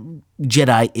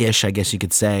Jedi-ish, I guess you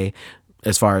could say,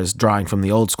 as far as drawing from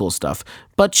the old school stuff.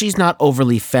 But she's not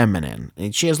overly feminine.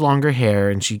 She has longer hair,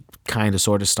 and she kind of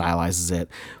sort of stylizes it.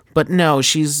 But no,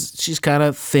 she's kind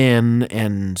of thin,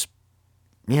 and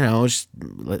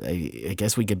I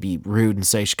guess we could be rude and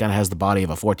say she kind of has the body of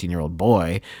a 14-year-old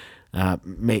boy.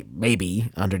 Maybe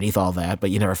underneath all that,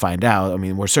 but you never find out. I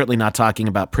mean, we're certainly not talking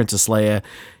about Princess Leia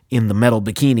in the metal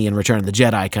bikini in Return of the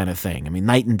Jedi kind of thing. I mean,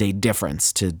 night and day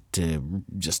difference to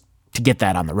get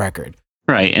that on the record.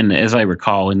 Right, and as I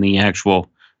recall, in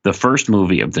the first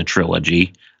movie of the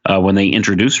trilogy, when they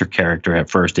introduce her character at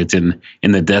first, it's in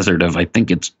the desert of, I think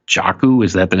it's Jakku.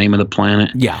 Is that the name of the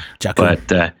planet? Yeah, Jakku.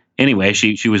 But anyway,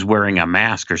 she was wearing a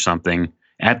mask or something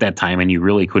at that time, and you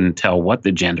really couldn't tell what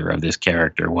the gender of this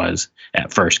character was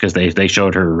at first because they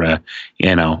showed her,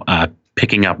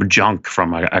 picking up junk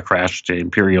from a crashed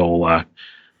Imperial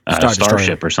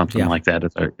starship or something like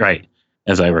that. Right,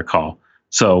 as I recall.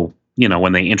 So,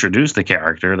 when they introduced the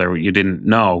character, you didn't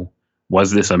know,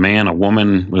 was this a man, a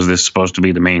woman? Was this supposed to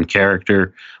be the main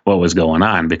character? What was going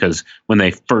on? Because when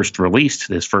they first released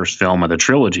this first film of the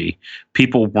trilogy,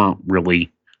 people weren't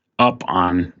really up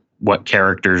on what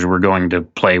characters were going to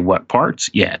play what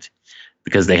parts yet,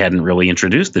 because they hadn't really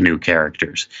introduced the new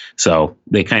characters. So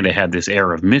they kind of had this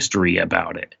air of mystery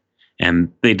about it.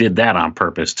 And they did that on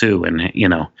purpose too. And,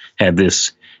 had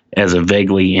this as a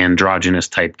vaguely androgynous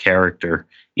type character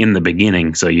in the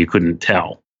beginning, so you couldn't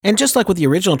tell. And just like with the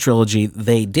original trilogy,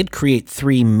 they did create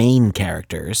three main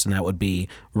characters, and that would be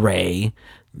Rey,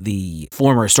 the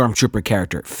former Stormtrooper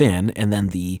character Finn, and then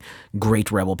the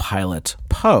great rebel pilot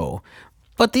Poe.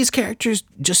 But these characters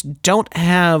just don't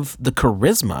have the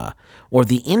charisma or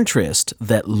the interest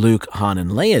that Luke, Han,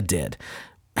 and Leia did.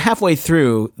 Halfway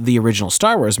through the original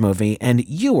Star Wars movie, and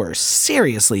you were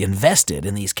seriously invested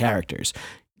in these characters.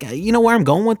 You know where I'm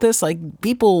going with this? Like,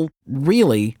 people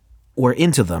really were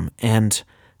into them, and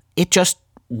it just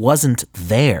wasn't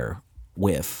there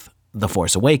with The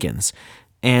Force Awakens.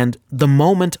 And the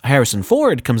moment Harrison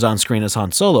Ford comes on screen as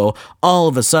Han Solo, all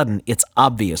of a sudden it's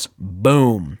obvious.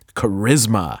 Boom.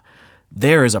 Charisma.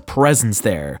 There is a presence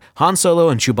there. Han Solo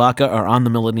and Chewbacca are on the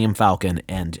Millennium Falcon,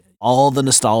 and all the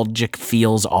nostalgic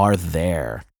feels are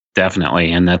there.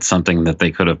 Definitely, and that's something that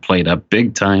they could have played up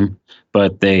big time,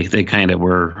 but they kind of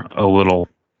were a little,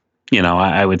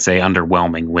 I would say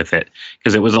underwhelming with it,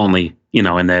 because it was only, in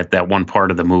that one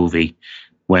part of the movie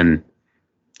when,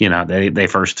 they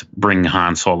first bring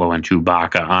Han Solo and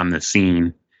Chewbacca on the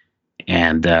scene,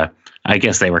 and I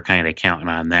guess they were kind of counting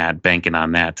on that, banking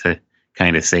on that to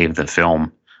kind of save the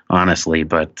film, honestly,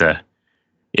 but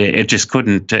it just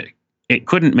couldn't. It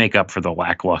couldn't make up for the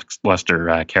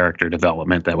lackluster character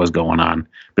development that was going on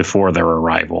before their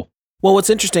arrival. Well, what's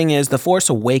interesting is The Force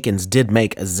Awakens did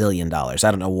make $1 zillion.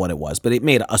 I don't know what it was, but it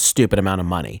made a stupid amount of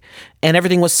money. And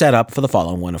everything was set up for the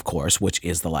following one, of course, which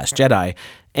is The Last Jedi.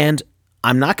 And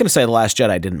I'm not going to say The Last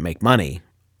Jedi didn't make money.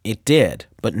 It did,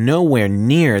 but nowhere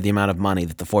near the amount of money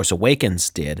that The Force Awakens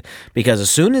did, because as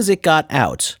soon as it got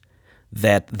out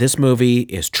that this movie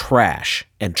is trash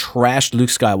and trashed Luke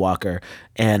Skywalker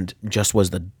and just was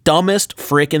the dumbest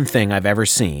freaking thing I've ever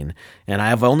seen. And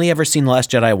I've only ever seen The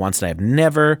Last Jedi once, and I've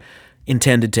never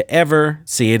intended to ever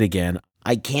see it again.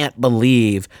 I can't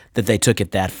believe that they took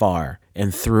it that far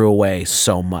and threw away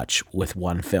so much with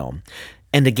one film.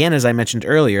 And again, as I mentioned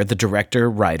earlier, the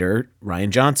director, writer,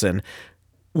 Rian Johnson,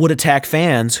 would attack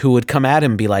fans who would come at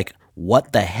him and be like,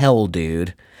 "What the hell,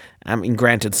 dude?" I mean,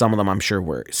 granted, some of them I'm sure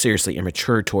were seriously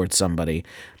immature towards somebody,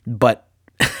 but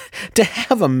to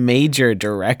have a major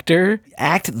director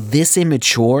act this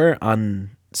immature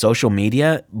on social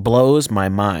media blows my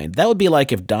mind. That would be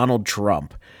like if Donald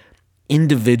Trump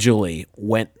individually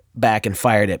went back and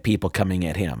fired at people coming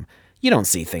at him. You don't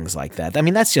see things like that. I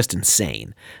mean, that's just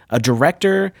insane. A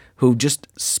director who just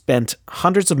spent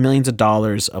hundreds of millions of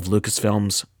dollars of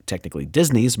Lucasfilm's, technically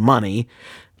Disney's, money,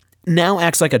 now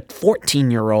acts like a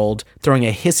 14-year-old throwing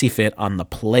a hissy fit on the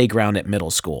playground at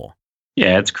middle school.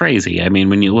 Yeah, it's crazy. I mean,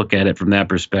 when you look at it from that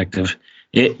perspective,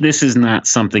 this is not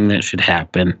something that should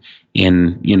happen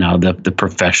in, the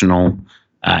professional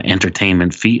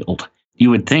entertainment field. You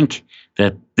would think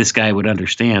that this guy would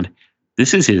understand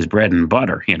this is his bread and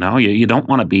butter. You don't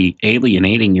want to be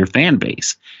alienating your fan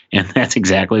base. And that's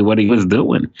exactly what he was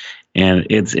doing. And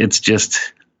it's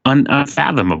just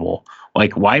unfathomable.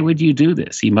 Like, why would you do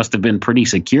this? He must have been pretty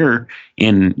secure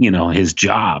in, his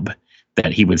job,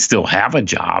 that he would still have a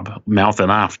job, mouthing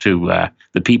off to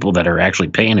the people that are actually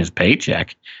paying his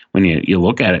paycheck when you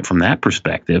look at it from that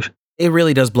perspective. It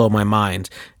really does blow my mind.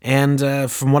 And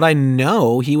from what I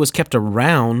know, he was kept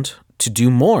around to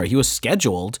do more. He was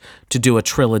scheduled to do a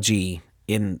trilogy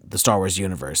in the Star Wars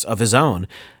universe of his own.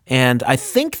 And I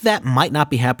think that might not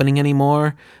be happening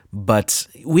anymore, but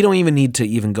we don't even need to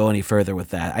even go any further with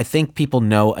that. I think people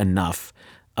know enough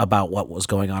about what was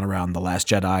going on around The Last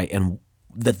Jedi and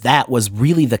that was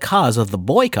really the cause of the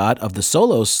boycott of the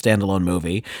Solo standalone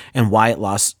movie and why it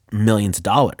lost millions of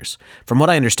dollars. From what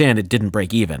I understand, it didn't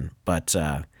break even, but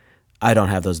I don't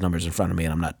have those numbers in front of me,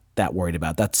 and I'm not that worried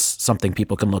about. That's something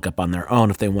people can look up on their own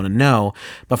if they want to know.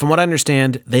 But from what I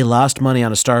understand, they lost money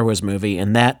on a Star Wars movie,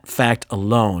 and that fact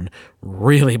alone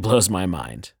really blows my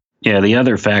mind. Yeah, the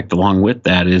other fact along with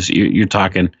that is you're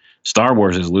talking Star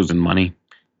Wars is losing money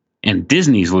and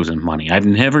Disney's losing money. I've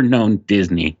never known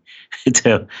Disney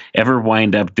to ever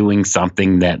wind up doing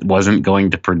something that wasn't going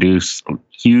to produce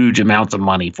huge amounts of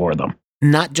money for them.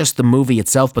 Not just the movie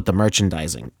itself, but the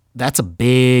merchandising. That's a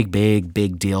big, big,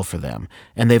 big deal for them.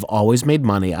 And they've always made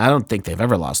money. I don't think they've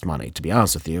ever lost money, to be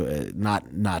honest with you. Not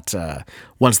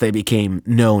once they became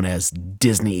known as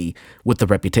Disney with the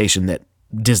reputation that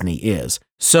Disney is.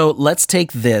 So let's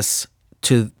take this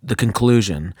to the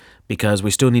conclusion, because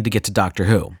we still need to get to Doctor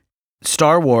Who.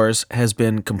 Star Wars has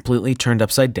been completely turned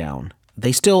upside down.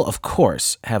 They still, of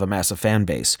course, have a massive fan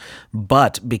base,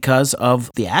 but because of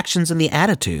the actions and the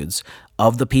attitudes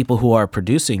of the people who are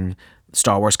producing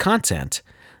Star Wars content,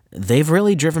 they've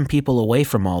really driven people away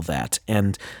from all that.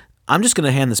 And I'm just going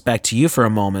to hand this back to you for a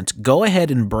moment. Go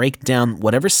ahead and break down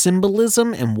whatever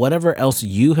symbolism and whatever else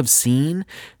you have seen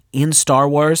in Star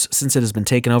Wars since it has been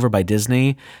taken over by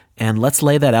Disney, and let's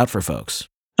lay that out for folks.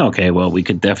 Okay, well, we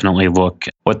could definitely look.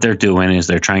 What they're doing is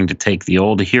they're trying to take the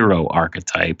old hero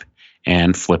archetype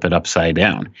and flip it upside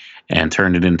down and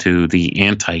turn it into the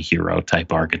anti-hero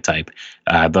type archetype.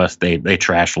 Thus, they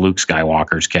trash Luke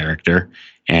Skywalker's character,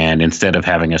 and instead of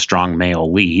having a strong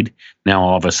male lead, now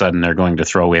all of a sudden they're going to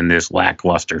throw in this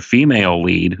lackluster female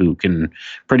lead who can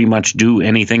pretty much do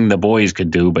anything the boys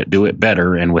could do, but do it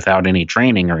better and without any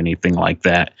training or anything like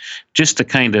that, just to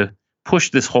kind of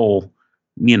push this whole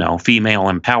female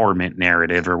empowerment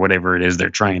narrative or whatever it is they're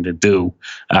trying to do.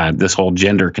 This whole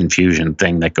gender confusion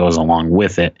thing that goes along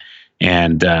with it.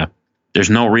 And there's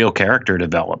no real character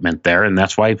development there. And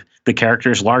that's why the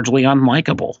character is largely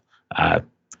unlikable.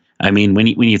 When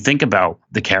you think about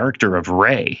the character of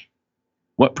Rey,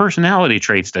 what personality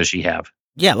traits does she have?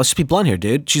 Yeah, let's just be blunt here,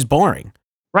 dude. She's boring.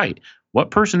 Right. What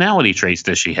personality traits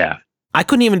does she have? I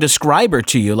couldn't even describe her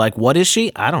to you. Like, what is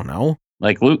she? I don't know.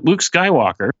 Like Luke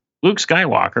Skywalker. Luke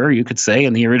Skywalker, you could say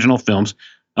in the original films,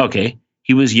 okay,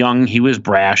 he was young, he was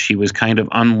brash, he was kind of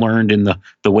unlearned in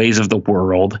the ways of the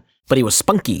world. But he was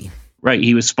spunky. Right.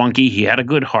 He was spunky. He had a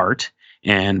good heart.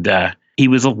 And he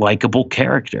was a likable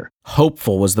character.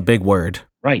 Hopeful was the big word.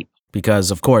 Right.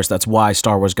 Because, of course, that's why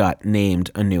Star Wars got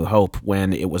named A New Hope,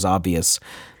 when it was obvious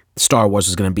Star Wars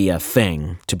was going to be a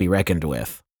thing to be reckoned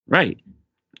with. Right.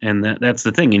 And that's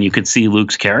the thing. And you could see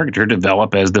Luke's character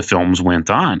develop as the films went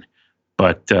on.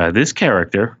 But this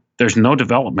character, there's no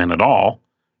development at all.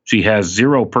 She has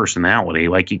zero personality.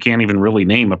 Like, you can't even really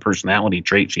name a personality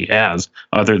trait she has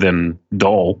other than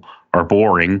dull or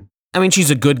boring. I mean,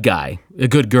 she's a good guy, a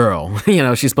good girl.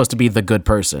 She's supposed to be the good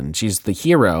person. She's the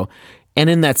hero. And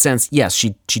in that sense, yes,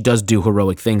 she does do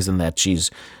heroic things in that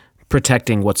she's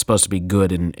protecting what's supposed to be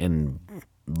good and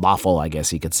lawful, I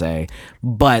guess you could say.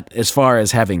 But as far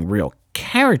as having real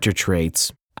character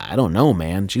traits, I don't know,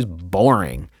 man. She's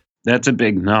boring. That's a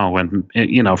big no. And,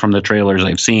 from the trailers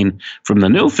I've seen from the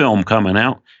new film coming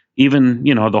out, even,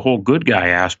 the whole good guy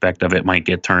aspect of it might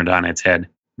get turned on its head.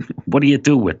 What do you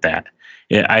do with that?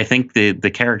 I think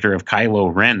the character of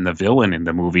Kylo Ren, the villain in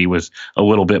the movie, was a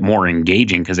little bit more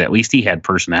engaging because at least he had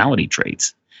personality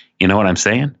traits. You know what I'm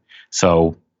saying?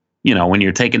 So, when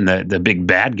you're taking the big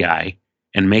bad guy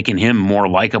and making him more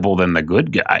likable than the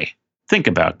good guy, think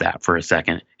about that for a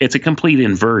second. It's a complete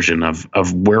inversion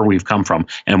of where we've come from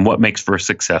and what makes for a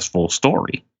successful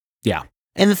story. Yeah.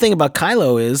 And the thing about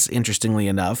Kylo is, interestingly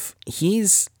enough,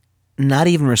 he's not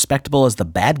even respectable as the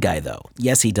bad guy, though.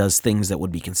 Yes, he does things that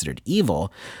would be considered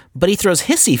evil, but he throws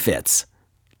hissy fits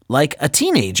like a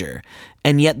teenager.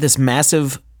 And yet this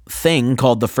massive thing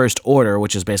called the First Order,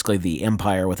 which is basically the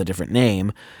Empire with a different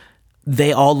name,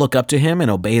 they all look up to him and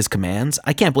obey his commands.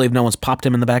 I can't believe no one's popped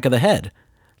him in the back of the head.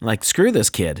 Like, screw this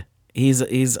kid.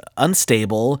 He's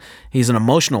unstable. He's an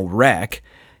emotional wreck.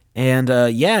 And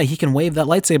he can wave that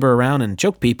lightsaber around and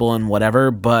choke people and whatever,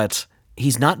 but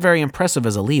he's not very impressive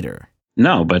as a leader.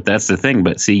 No, but that's the thing.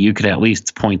 But see, you could at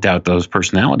least point out those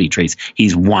personality traits.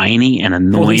 He's whiny and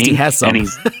annoying. Well, at least he has some. And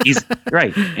he's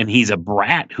right. And he's a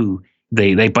brat who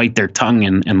they bite their tongue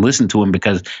and listen to him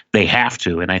because they have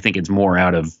to. And I think it's more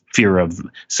out of fear of,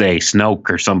 say, Snoke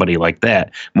or somebody like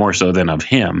that, more so than of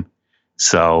him.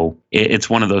 So it's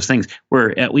one of those things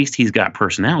where at least he's got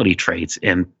personality traits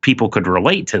and people could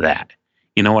relate to that.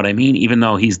 You know what I mean? Even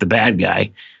though he's the bad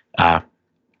guy.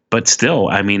 But still,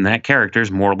 I mean, that character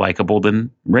is more likable than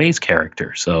Rey's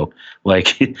character. So,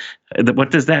 like,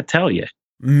 what does that tell you?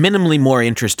 Minimally more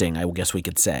interesting, I guess we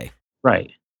could say.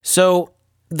 Right. So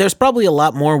there's probably a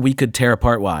lot more we could tear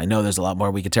apart. Well, I know there's a lot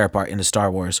more we could tear apart into Star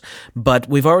Wars, but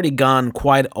we've already gone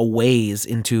quite a ways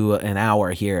into an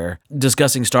hour here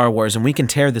discussing Star Wars, and we can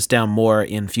tear this down more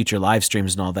in future live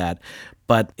streams and all that.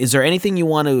 But is there anything you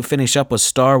want to finish up with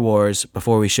Star Wars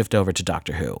before we shift over to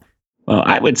Doctor Who? Well,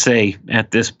 I would say at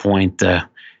this point,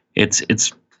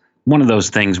 it's one of those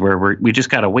things where we just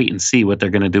got to wait and see what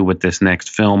they're going to do with this next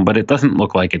film. But it doesn't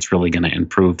look like it's really going to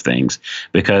improve things,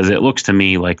 because it looks to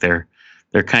me like they're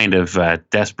kind of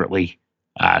desperately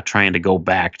trying to go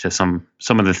back to some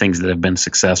of the things that have been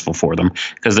successful for them,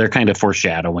 because they're kind of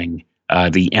foreshadowing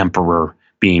the Emperor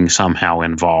being somehow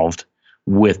involved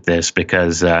with this.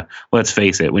 Because let's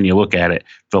face it, when you look at it,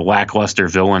 the lackluster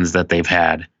villains that they've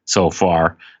had so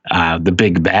far, the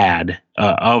big bad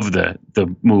of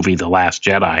the movie The Last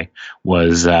Jedi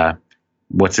was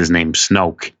what's his name,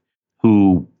 Snoke,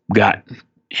 who got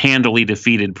handily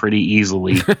defeated pretty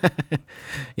easily.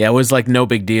 Yeah, it was like no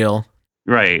big deal.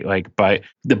 Right, like by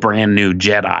the brand new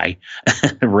Jedi,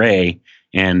 Rey,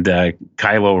 and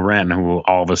Kylo Ren, who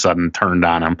all of a sudden turned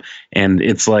on him. And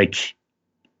it's like,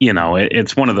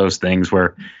 it's one of those things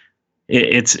where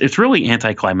it's really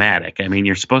anticlimactic. I mean,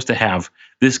 you're supposed to have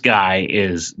this guy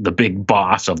is the big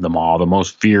boss of them all, the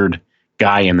most feared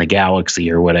guy in the galaxy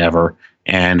or whatever,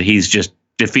 and he's just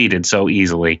defeated so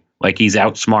easily. Like, he's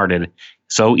outsmarted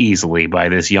so easily by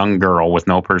this young girl with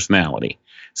no personality.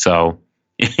 So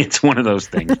it's one of those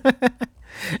things.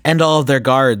 And all of their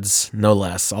guards, no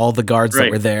less. All the guards that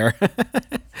were there.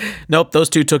 Nope, those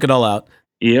two took it all out.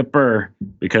 Yipper,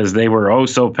 because they were oh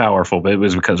so powerful, but it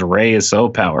was because Rey is so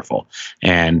powerful,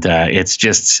 and it's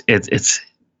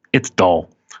dull.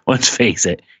 let's face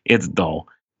it, it's dull.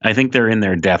 I think they're in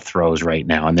their death throes right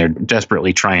now, and they're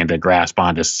desperately trying to grasp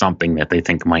onto something that they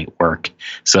think might work.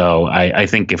 So I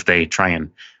think if they try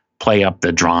and play up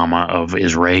the drama of,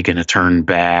 is Rey going to turn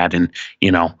bad, and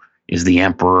is the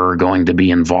Emperor going to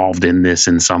be involved in this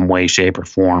in some way, shape, or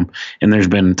form? And there's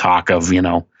been talk of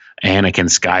Anakin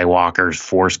Skywalker's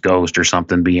Force Ghost or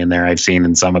something being there. I've seen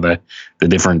in some of the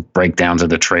different breakdowns of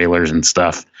the trailers and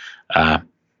stuff.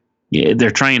 Yeah,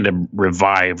 they're trying to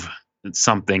revive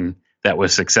something that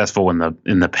was successful in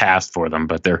the past for them,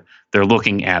 but they're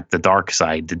looking at the dark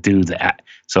side to do that.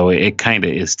 So it kind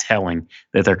of is telling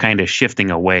that they're kind of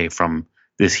shifting away from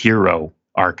this hero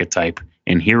archetype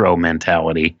and hero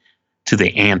mentality to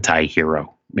the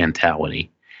anti-hero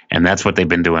mentality. And that's what they've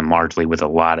been doing largely with a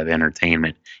lot of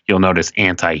entertainment. You'll notice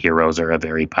anti-heroes are a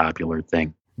very popular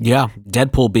thing. Yeah,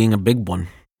 Deadpool being a big one.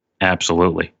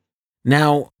 Absolutely.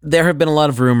 Now, there have been a lot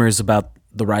of rumors about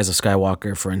The Rise of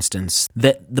Skywalker, for instance,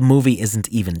 that the movie isn't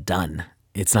even done.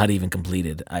 It's not even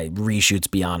completed.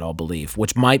 Reshoots beyond all belief,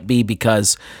 which might be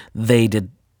because they did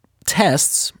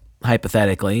tests,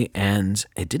 hypothetically, and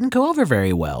it didn't go over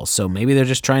very well. So maybe they're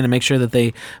just trying to make sure that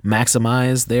they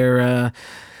maximize their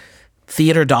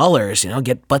theater dollars,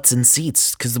 get butts in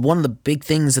seats. Because one of the big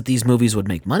things that these movies would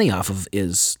make money off of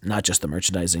is not just the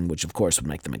merchandising, which of course would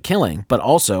make them a killing, but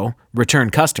also return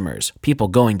customers, people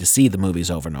going to see the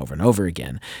movies over and over and over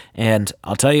again. And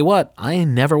I'll tell you what, I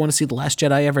never want to see The Last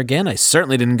Jedi ever again. I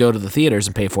certainly didn't go to the theaters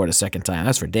and pay for it a second time.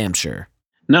 That's for damn sure.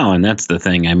 No, and that's the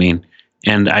thing. I mean,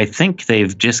 and I think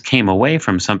they've just came away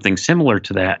from something similar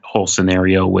to that whole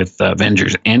scenario with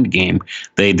Avengers Endgame.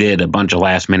 They did a bunch of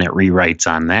last-minute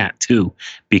rewrites on that, too,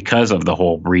 because of the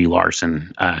whole Brie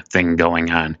Larson thing going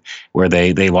on, where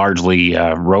they largely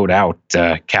wrote out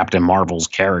Captain Marvel's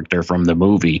character from the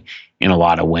movie in a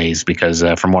lot of ways, because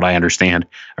from what I understand,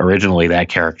 originally that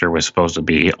character was supposed to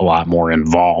be a lot more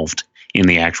involved in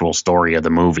the actual story of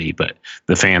the movie, but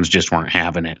the fans just weren't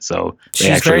having it, so they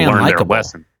actually learned their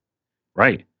lesson.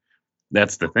 Right.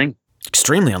 That's the thing.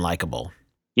 Extremely unlikable.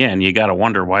 Yeah, and you got to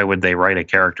wonder, why would they write a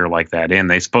character like that in?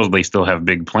 They supposedly still have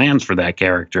big plans for that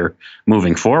character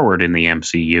moving forward in the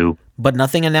MCU. But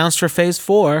nothing announced for Phase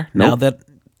 4. Nope. Now that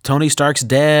Tony Stark's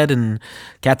dead and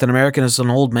Captain America is an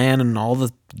old man and all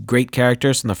the great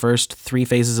characters in the first 3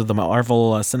 phases of the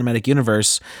Marvel Cinematic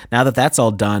Universe, now that that's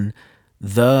all done,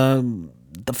 the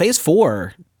Phase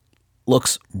 4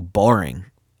 looks boring.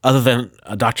 Other than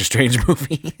a Doctor Strange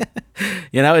movie.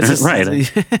 It's just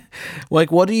right.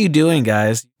 Like, what are you doing,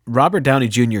 guys? Robert Downey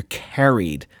Jr.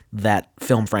 carried that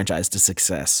film franchise to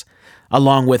success,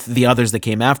 along with the others that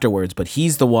came afterwards, but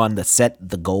he's the one that set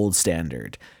the gold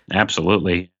standard.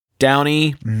 Absolutely.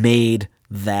 Downey made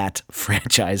that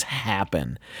franchise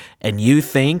happen. And you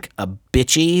think a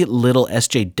bitchy little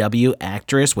SJW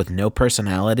actress with no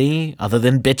personality other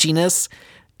than bitchiness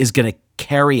is going to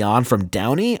carry on from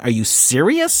Downey? Are you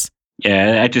serious?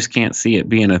 Yeah, I just can't see it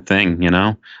being a thing,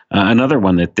 Another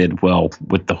one that did well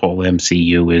with the whole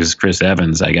MCU is Chris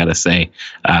Evans, I got to say.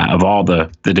 Of all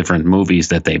the different movies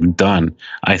that they've done,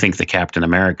 I think the Captain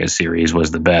America series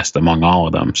was the best among all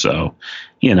of them. So,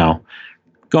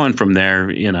 going from there,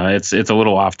 it's a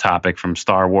little off topic from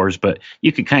Star Wars, but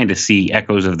you could kind of see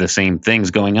echoes of the same things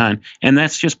going on. And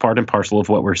that's just part and parcel of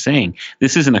what we're saying.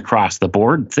 This isn't across the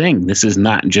board thing. This is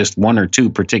not just one or two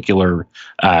particular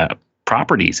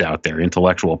properties out there,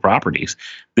 intellectual properties.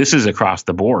 This is across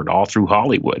the board, all through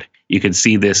Hollywood. You can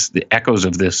see the echoes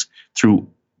of this through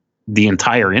the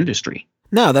entire industry.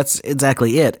 No, that's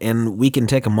exactly it. And we can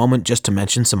take a moment just to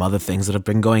mention some other things that have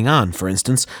been going on. For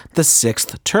instance, the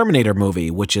 6th Terminator movie,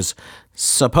 which is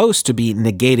supposed to be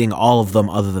negating all of them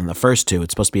other than the first 2.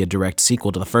 It's supposed to be a direct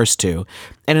sequel to the first 2.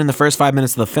 And in the first 5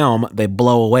 minutes of the film, they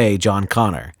blow away John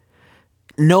Connor.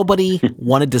 Nobody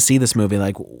wanted to see this movie.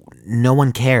 Like, no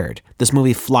one cared. This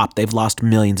movie flopped. They've lost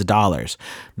millions of dollars.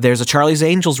 There's a Charlie's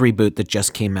Angels reboot that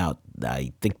just came out,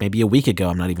 I think maybe a week ago.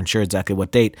 I'm not even sure exactly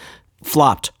what date.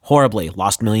 Flopped horribly,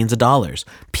 lost millions of dollars.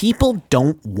 People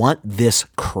don't want this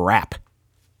crap.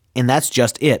 And that's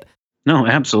just it. No,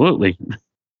 absolutely.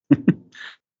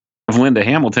 Of Linda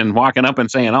Hamilton walking up and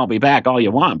saying, "I'll be back," all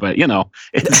you want, but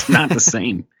it's not the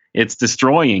same. It's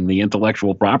destroying the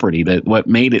intellectual property that what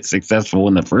made it successful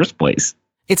in the first place.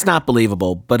 It's not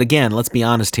believable, but again, let's be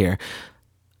honest here.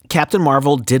 Captain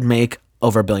Marvel did make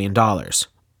over $1 billion,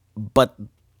 but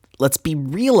let's be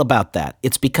real about that.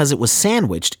 It's because it was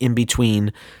sandwiched in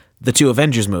between the 2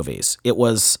 Avengers movies. It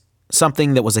was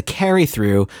something that was a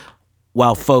carry-through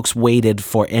while folks waited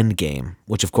for Endgame,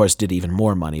 which of course did even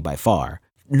more money by far.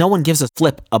 no one gives a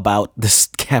flip about this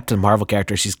Captain Marvel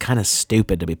character. She's kind of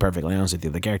stupid, to be perfectly honest with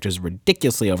you. The character is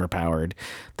ridiculously overpowered.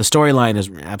 The storyline is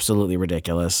absolutely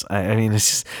ridiculous. I mean, it's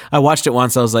just, I watched it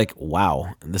once. I was like,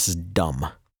 wow, this is dumb.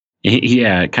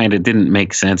 Yeah, it kind of didn't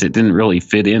make sense. It didn't really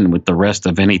fit in with the rest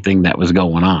of anything that was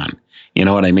going on. You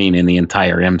know what I mean? In the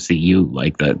entire MCU,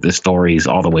 like the stories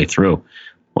all the way through.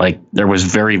 Like there was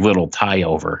very little tie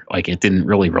over. Like it didn't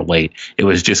really relate. It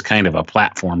was just kind of a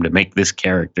platform to make this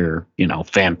character,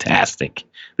 fantastic.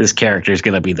 This character is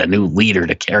going to be the new leader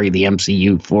to carry the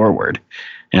MCU forward.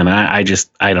 And I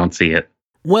don't see it.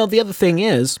 Well, the other thing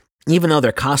is, even though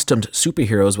they're costumed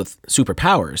superheroes with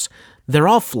superpowers, they're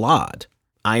all flawed.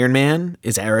 Iron Man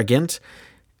is arrogant.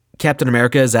 Captain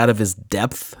America is out of his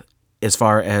depth as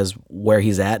far as where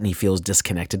he's at, and he feels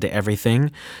disconnected to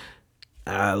everything.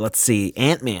 Let's see.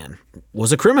 Ant-Man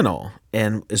was a criminal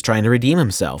and is trying to redeem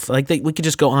himself. Like we could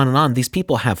just go on and on. These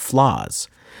people have flaws,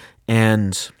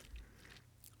 and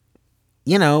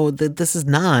this is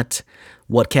not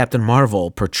what Captain Marvel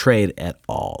portrayed at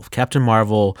all. Captain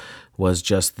Marvel was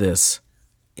just this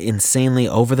insanely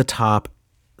over-the-top,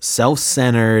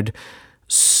 self-centered,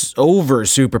 over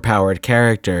superpowered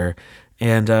character.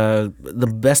 And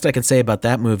the best I can say about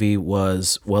that movie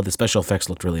was, well, the special effects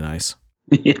looked really nice.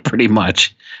 Yeah, pretty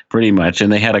much.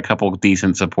 And they had a couple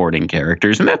decent supporting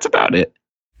characters, and that's about it.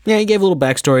 Yeah, he gave a little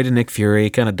backstory to Nick Fury.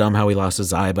 Kind of dumb how he lost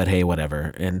his eye, but hey,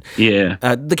 whatever. And yeah,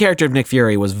 the character of Nick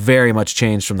Fury was very much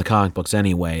changed from the comic books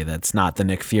anyway. That's not the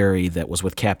Nick Fury that was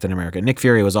with Captain America. Nick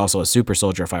Fury was also a super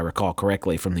soldier, if I recall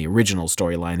correctly, from the original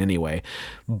storyline anyway.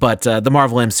 But the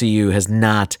Marvel MCU has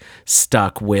not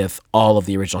stuck with all of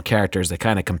the original characters. They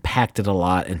kind of compacted a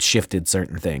lot and shifted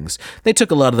certain things. They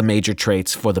took a lot of the major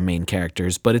traits for the main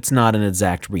characters, but it's not an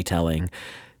exact retelling.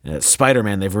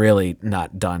 Spider-Man, they've really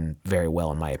not done very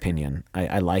well, in my opinion.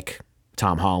 I like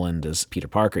Tom Holland as Peter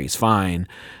Parker. He's fine,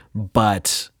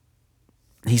 but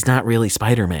he's not really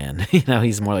Spider-Man.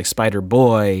 He's more like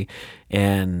Spider-Boy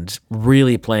and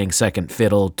really playing second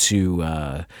fiddle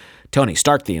to Tony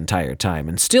Stark the entire time,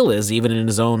 and still is, even in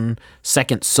his own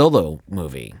second solo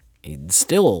movie.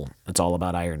 It's all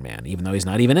about Iron Man, even though he's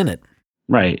not even in it.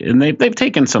 Right, and they've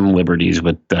taken some liberties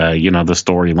with the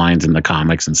storylines in the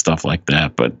comics and stuff like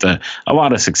that. But a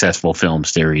lot of successful film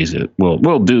series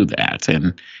will do that,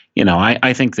 and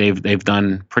I think they've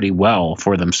done pretty well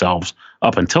for themselves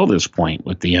up until this point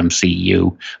with the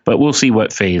MCU. But we'll see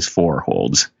what Phase 4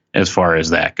 holds as far as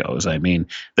that goes. I mean,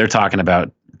 they're talking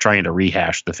about trying to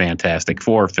rehash the Fantastic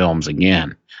Four films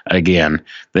again. They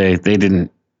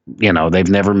didn't. They've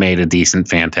never made a decent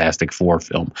Fantastic Four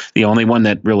film. The only one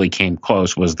that really came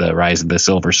close was The Rise of the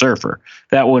Silver Surfer.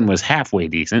 That one was halfway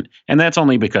decent, and that's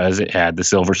only because it had the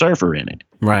Silver Surfer in it.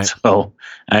 Right. So,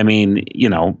 I mean,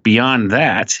 beyond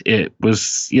that, it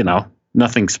was,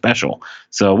 nothing special.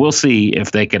 So we'll see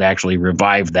if they could actually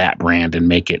revive that brand and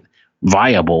make it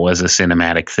viable as a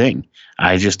cinematic thing.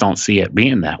 I just don't see it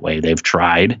being that way. They've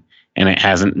tried, and it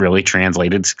hasn't really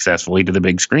translated successfully to the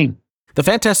big screen. The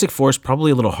Fantastic Four is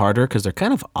probably a little harder because they're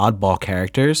kind of oddball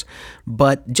characters,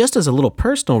 but just as a little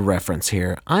personal reference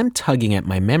here, I'm tugging at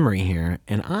my memory here,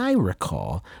 and I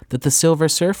recall that the Silver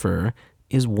Surfer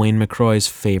is Wayne McRoy's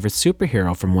favorite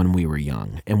superhero from when we were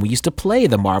young, and we used to play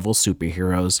the Marvel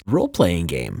Superheroes role-playing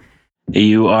game.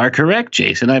 You are correct,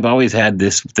 Jason. I've always had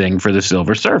this thing for the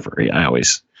Silver Surfer. I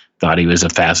always thought he was a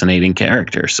fascinating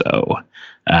character, so,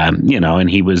 and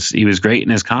he was great in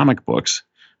his comic books,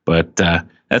 but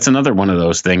that's another one of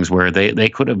those things where they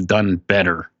could have done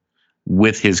better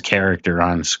with his character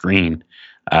on screen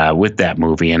with that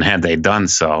movie. And had they done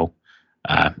so,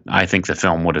 I think the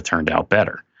film would have turned out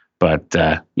better. But,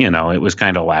 it was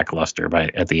kind of lackluster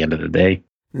at the end of the day.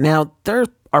 Now, there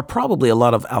are probably a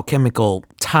lot of alchemical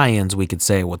tie-ins, we could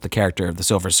say, with the character of the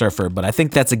Silver Surfer. But I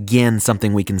think that's, again,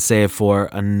 something we can save for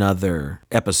another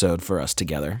episode for us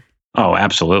together. Oh,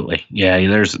 absolutely. Yeah,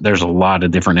 there's a lot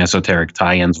of different esoteric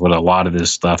tie-ins with a lot of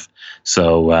this stuff.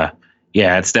 So,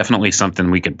 it's definitely something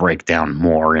we could break down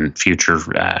more in future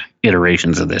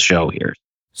iterations of this show here.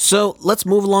 So let's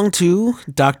move along to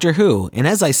Doctor Who. And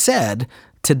as I said,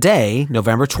 today,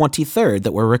 November 23rd,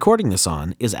 that we're recording this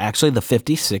on, is actually the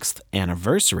 56th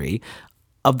anniversary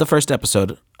of the first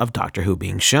episode of Doctor Who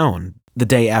being shown, the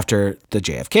day after the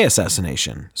JFK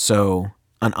assassination. So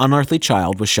An Unearthly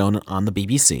Child was shown on the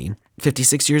BBC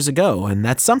 56 years ago, and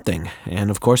that's something.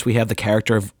 And of course, we have the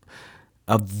character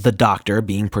of the Doctor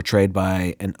being portrayed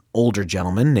by an older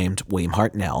gentleman named William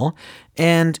Hartnell,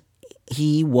 and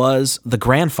he was the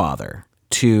grandfather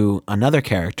to another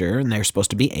character, and they're supposed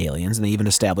to be aliens, and they even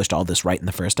established all this right in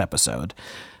the first episode.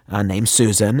 named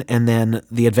Susan, and then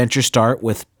the adventures start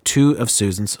with two of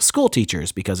Susan's school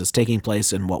teachers because it's taking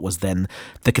place in what was then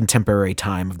the contemporary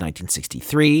time of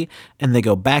 1963, and they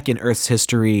go back in Earth's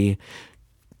history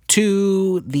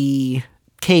to the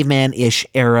caveman-ish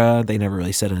era. They never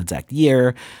really said an exact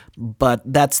year, but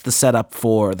that's the setup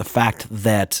for the fact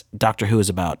that Doctor Who is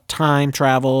about time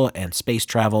travel and space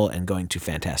travel and going to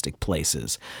fantastic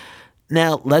places.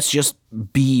 Now, let's just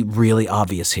be really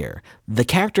obvious here. The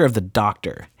character of the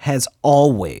Doctor has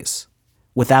always,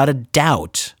 without a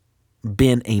doubt,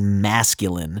 been a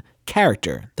masculine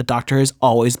character. The Doctor has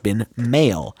always been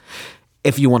male.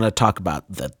 If you want to talk about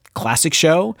the classic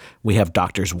show, we have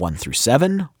Doctors 1 through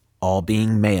 7, all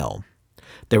being male.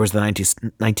 There was the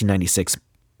 1996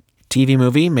 TV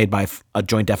movie made by a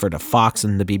joint effort of Fox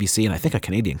and the BBC, and I think a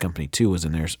Canadian company too was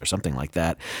in there or something like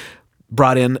that.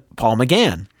 Brought in Paul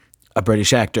McGann, a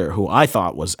British actor who I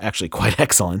thought was actually quite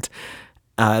excellent.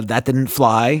 That didn't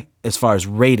fly as far as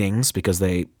ratings because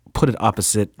they put it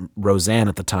opposite Roseanne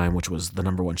at the time, which was the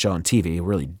number one show on TV. A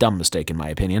really dumb mistake in my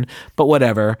opinion, but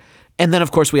whatever. And then,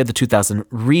 of course, we had the 2000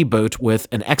 reboot with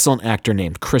an excellent actor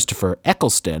named Christopher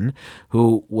Eccleston,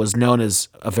 who was known as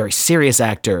a very serious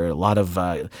actor, a lot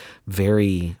of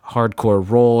very hardcore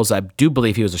roles. I do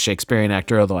believe he was a Shakespearean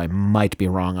actor, although I might be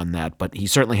wrong on that, but he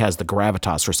certainly has the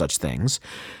gravitas for such things.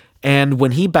 And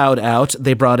when he bowed out,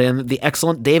 they brought in the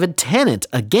excellent David Tennant,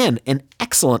 again, an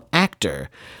excellent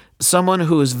actor, someone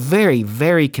who is very,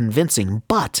 very convincing,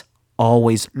 but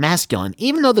always masculine,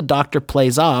 even though the Doctor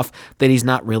plays off that he's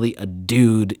not really a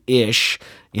dude-ish,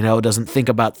 doesn't think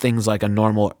about things like a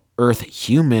normal Earth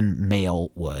human male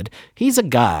would. He's a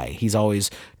guy. He's always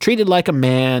treated like a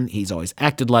man. He's always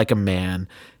acted like a man.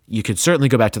 You could certainly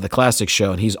go back to the classic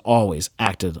show, and he's always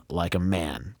acted like a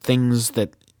man. Things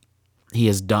that he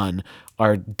has done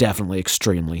are definitely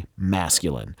extremely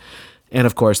masculine. And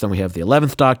of course, then we have the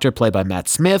 11th Doctor, played by Matt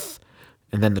Smith,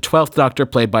 and then the 12th Doctor,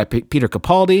 played by Peter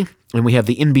Capaldi, and we have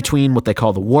the in-between, what they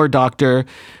call the War Doctor,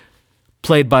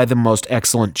 played by the most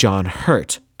excellent John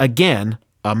Hurt. Again,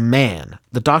 a man.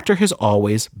 The Doctor has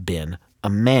always been a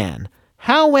man.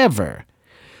 However,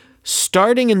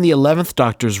 starting in the 11th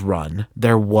Doctor's run,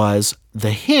 there was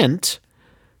the hint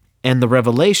and the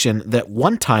revelation that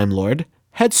one Time Lord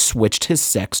had switched his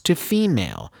sex to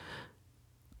female.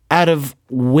 Out of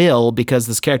will, because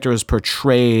this character was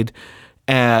portrayed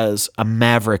as a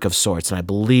maverick of sorts, and I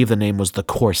believe the name was the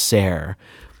Corsair.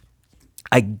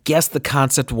 I guess the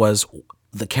concept was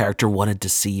the character wanted to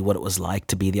see what it was like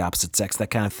to be the opposite sex, that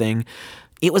kind of thing.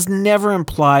 It was never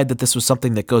implied that this was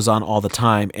something that goes on all the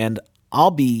time, and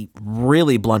I'll be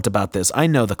really blunt about this. I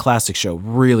know the classic show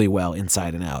really well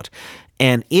inside and out,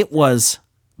 and it was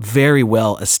very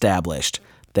well established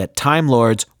that Time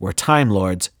Lords were Time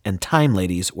Lords and Time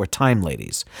Ladies were Time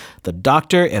Ladies. The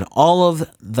Doctor and all of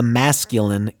the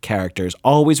masculine characters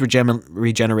always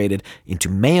regenerated into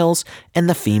males, and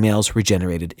the females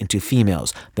regenerated into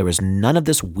females. There was none of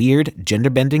this weird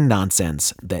gender-bending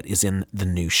nonsense that is in the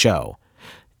new show.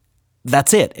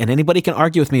 That's it, and anybody can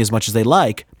argue with me as much as they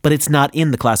like, but it's not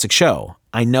in the classic show.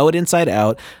 I know it inside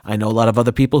out. I know a lot of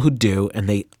other people who do, and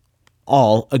they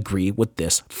all agree with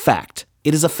this fact.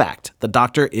 It is a fact. The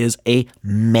Doctor is a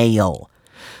male.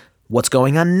 What's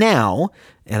going on now,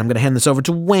 and I'm going to hand this over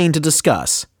to Wayne to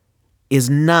discuss, is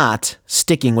not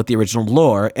sticking with the original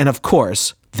lore, and of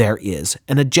course, there is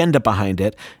an agenda behind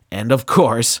it, and of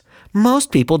course,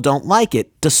 most people don't like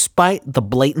it, despite the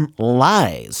blatant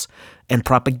lies and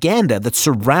propaganda that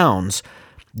surrounds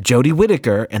Jodie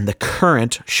Whittaker and the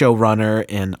current showrunner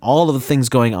and all of the things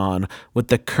going on with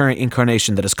the current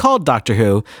incarnation that is called Doctor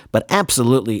Who, but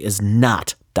absolutely is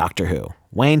not Doctor Who.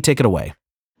 Wayne, take it away.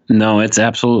 No, it's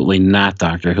absolutely not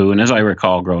Doctor Who. And as I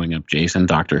recall growing up, Jason,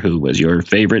 Doctor Who was your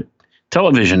favorite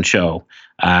television show.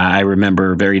 I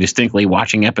remember very distinctly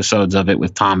watching episodes of it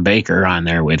with Tom Baker on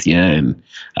there with you and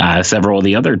several of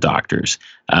the other Doctors.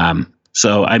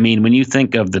 So, I mean, when you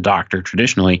think of the Doctor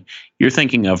traditionally, you're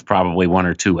thinking of probably one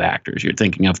or two actors. You're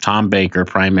thinking of Tom Baker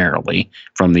primarily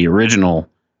from the original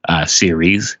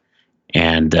series.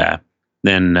 And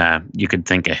then you could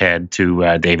think ahead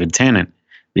to David Tennant,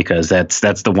 because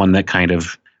that's the one that kind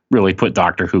of really put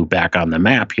Doctor Who back on the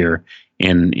map here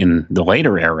in the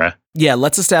later era. Yeah,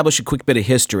 let's establish a quick bit of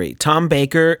history. Tom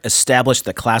Baker established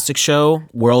the classic show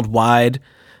worldwide.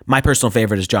 My personal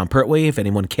favorite is John Pertwee, if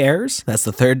anyone cares. That's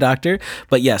the third Doctor.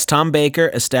 But yes, Tom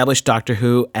Baker established Doctor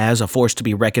Who as a force to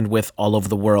be reckoned with all over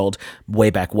the world way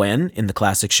back when in the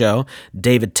classic show.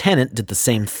 David Tennant did the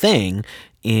same thing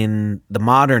in the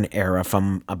modern era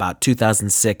from about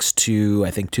 2006 to,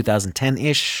 I think,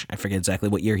 2010-ish. I forget exactly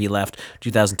what year he left,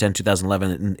 2010,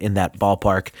 2011, in that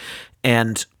ballpark.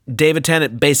 And David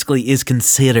Tennant basically is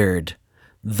considered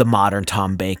the modern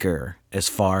Tom Baker as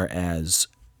far as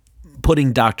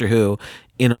putting Doctor Who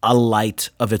in a light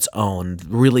of its own,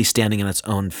 really standing on its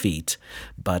own feet.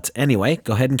 But anyway,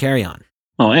 go ahead and carry on.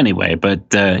 Well, anyway, but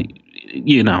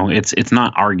it's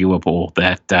not arguable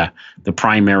that the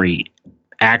primary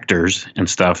actors and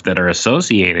stuff that are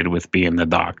associated with being the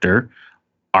Doctor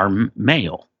are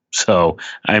male. So,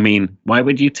 I mean, why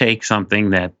would you take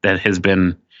something that has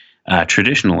been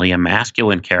traditionally a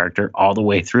masculine character all the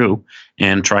way through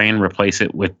and try and replace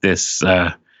it with this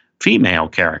female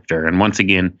character? And once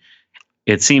again,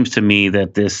 it seems to me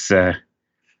that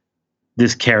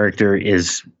this character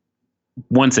is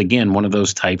once again one of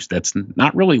those types that's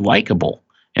not really likable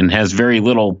and has very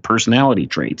little personality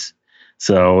traits.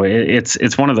 So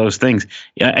it's one of those things.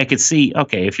 I could see,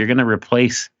 okay, if you're going to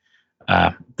replace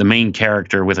the main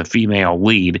character with a female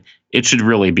lead, it should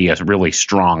really be a really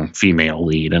strong female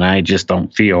lead. And I just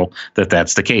don't feel that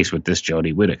that's the case with this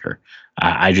Jodie Whittaker.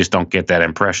 I just don't get that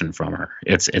impression from her.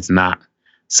 It's not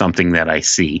something that I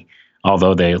see,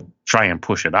 although they try and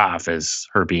push it off as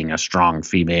her being a strong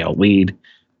female lead.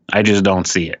 I just don't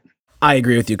see it. I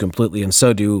agree with you completely, and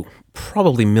so do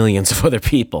probably millions of other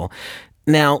people.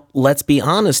 Now, let's be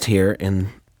honest here and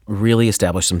really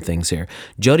establish some things here.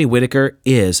 Jodie Whittaker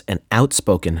is an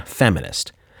outspoken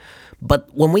feminist.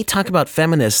 But when we talk about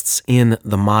feminists in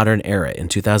the modern era, in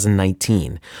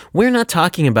 2019, we're not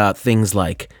talking about things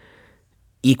like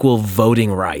equal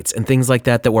voting rights and things like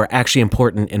that were actually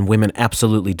important and women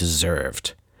absolutely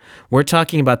deserved. We're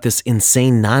talking about this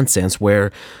insane nonsense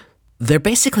where they're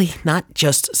basically not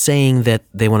just saying that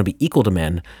they want to be equal to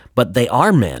men, but they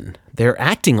are men. They're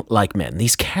acting like men.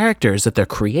 These characters that they're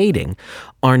creating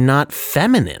are not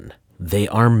feminine. They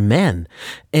are men.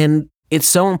 And it's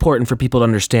so important for people to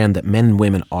understand that men and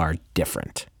women are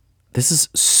different. This is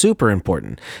super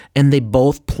important. And they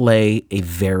both play a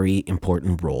very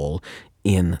important role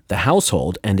in the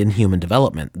household and in human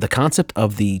development. The concept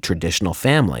of the traditional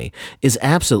family is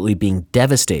absolutely being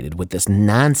devastated with this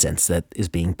nonsense that is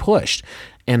being pushed.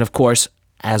 And of course,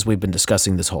 as we've been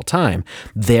discussing this whole time,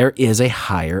 there is a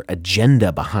higher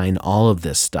agenda behind all of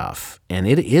this stuff. And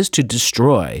it is to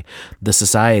destroy the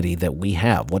society that we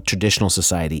have, what traditional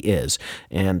society is.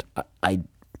 And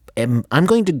I'm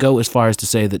going to go as far as to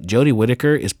say that Jodie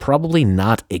Whittaker is probably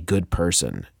not a good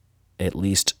person, at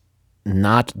least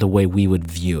not the way we would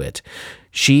view it.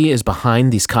 She is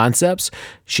behind these concepts.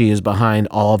 She is behind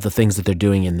all of the things that they're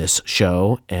doing in this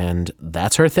show, and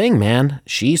that's her thing, man.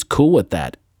 She's cool with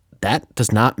that. That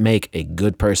does not make a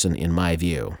good person, in my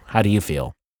view. How do you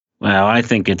feel? Well, I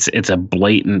think it's a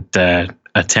blatant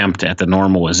attempt at the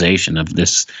normalization of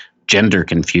this gender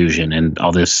confusion and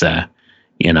all this,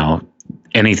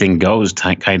 anything goes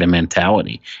kind of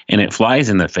mentality. And it flies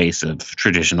in the face of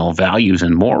traditional values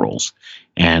and morals.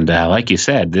 And like you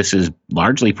said, this is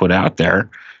largely put out there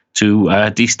to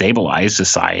destabilize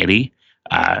society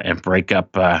and break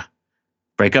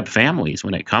up families.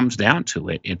 When it comes down to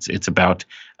it, it's about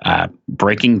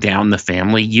breaking down the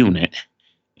family unit.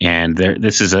 And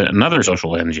this is another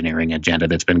social engineering agenda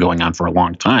that's been going on for a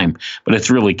long time, but it's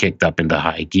really kicked up into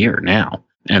high gear now.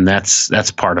 And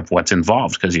that's part of what's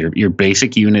involved, because your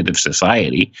basic unit of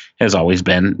society has always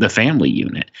been the family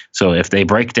unit. So if they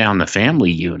break down the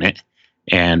family unit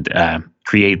and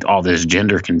create all this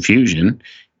gender confusion,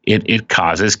 it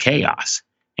causes chaos.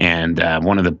 And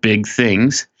one of the big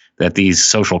things that these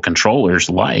social controllers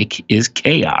like is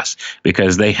chaos,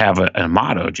 because they have a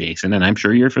motto, Jason, and I'm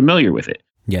sure you're familiar with it.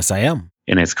 Yes, I am.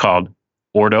 And it's called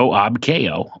Ordo ab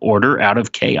Chaos, order out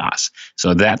of chaos.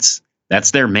 So that's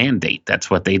their mandate. That's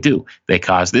what they do. They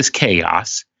cause this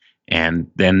chaos, and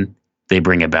then they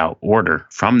bring about order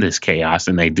from this chaos,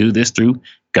 and they do this through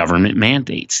government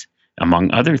mandates,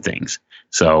 among other things.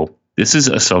 So this is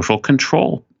a social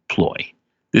control ploy.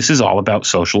 This is all about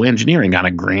social engineering on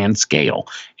a grand scale,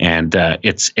 and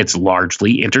it's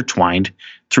largely intertwined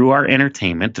through our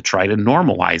entertainment to try to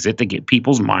normalize it, to get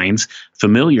people's minds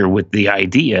familiar with the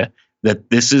idea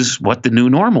that this is what the new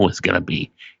normal is going to be.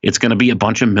 It's going to be a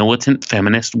bunch of militant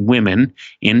feminist women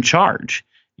in charge,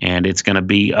 and it's going to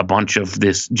be a bunch of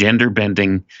this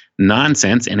gender-bending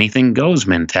nonsense, anything goes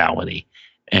mentality,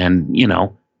 and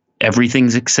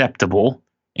everything's acceptable,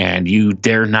 and you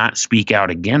dare not speak out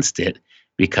against it,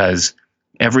 because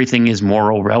everything is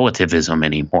moral relativism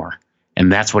anymore.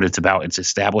 And that's what it's about. It's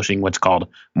establishing what's called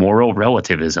moral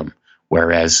relativism,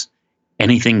 whereas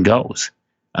anything goes.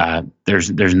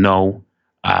 There's no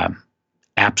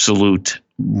absolute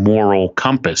moral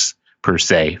compass, per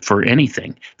se, for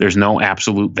anything. There's no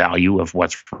absolute value of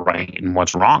what's right and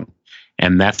what's wrong.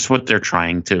 And that's what they're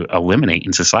trying to eliminate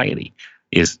in society.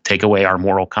 is take away our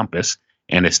moral compass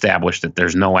and establish that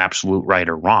there's no absolute right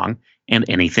or wrong and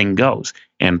anything goes.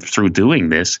 And through doing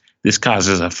this, this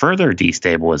causes a further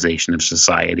destabilization of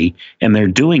society, and they're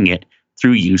doing it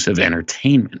through use of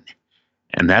entertainment.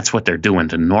 And that's what they're doing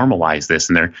to normalize this.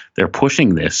 And they're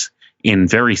pushing this in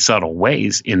very subtle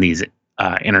ways in these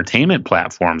entertainment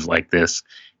platforms like this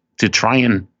to try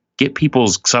and get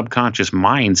people's subconscious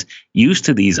minds used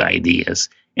to these ideas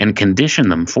and condition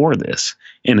them for this.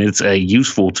 And it's a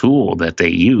useful tool that they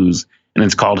use, and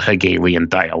it's called Hegelian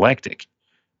dialectic.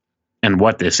 And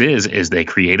what this is they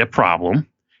create a problem.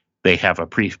 They have a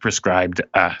prescribed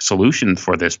solution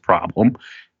for this problem.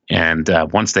 And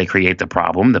once they create the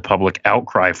problem, the public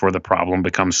outcry for the problem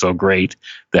becomes so great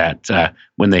that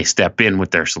when they step in with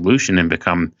their solution and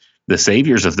become the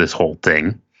saviors of this whole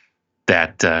thing,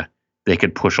 that they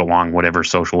could push along whatever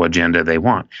social agenda they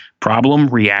want. Problem,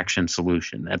 reaction,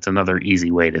 solution. That's another easy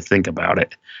way to think about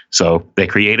it. So they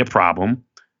create a problem,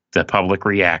 the public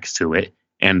reacts to it,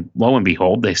 and lo and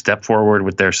behold, they step forward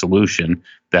with their solution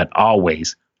that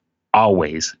always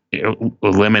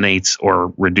eliminates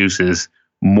or reduces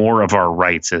more of our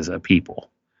rights as a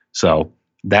people. So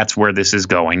that's where this is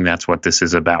going. That's what this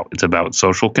is about. It's about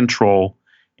social control,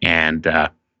 and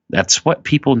that's what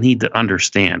people need to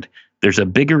understand. There's a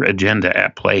bigger agenda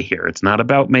at play here. It's not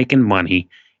about making money.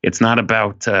 It's not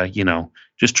about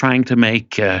just trying to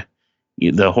make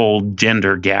the whole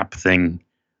gender gap thing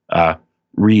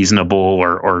reasonable,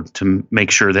 or to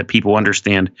make sure that people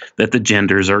understand that the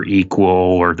genders are equal,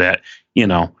 or that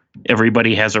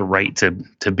everybody has a right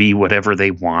to be whatever they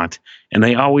want. And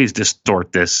they always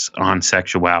distort this on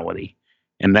sexuality.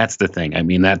 And that's the thing. I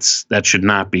mean, that should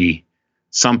not be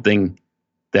something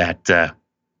that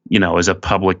is a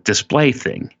public display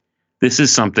thing. This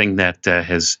is something that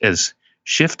has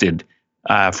shifted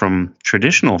from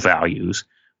traditional values,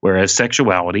 whereas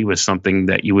sexuality was something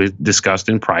that you discussed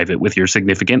in private with your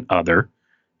significant other,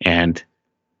 and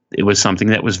it was something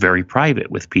that was very private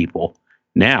with people.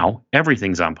 Now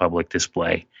everything's on public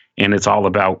display, and it's all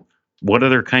about what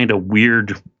other kind of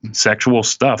weird sexual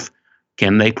stuff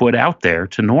can they put out there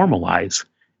to normalize.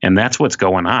 And that's what's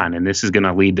going on, and this is going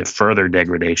to lead to further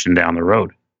degradation down the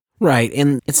road. Right,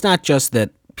 and it's not just that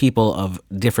people of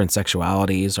different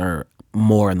sexualities are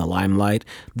more in the limelight.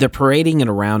 They're parading it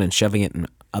around and shoving it in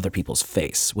other people's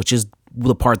face, which is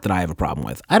the part that I have a problem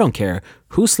with. I don't care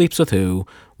who sleeps with who,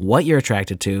 what you're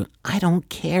attracted to. I don't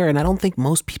care, and I don't think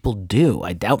most people do.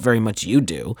 I doubt very much you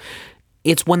do.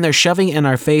 It's when they're shoving it in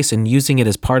our face and using it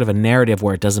as part of a narrative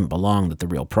where it doesn't belong that the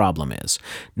real problem is.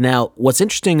 Now, what's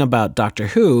interesting about Doctor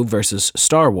Who versus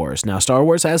Star Wars, now Star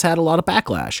Wars has had a lot of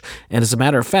backlash, and as a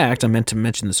matter of fact, I meant to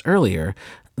mention this earlier,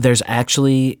 there's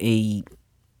actually a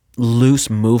loose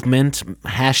movement,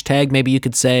 hashtag maybe you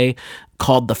could say,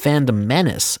 called the Fandom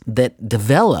Menace that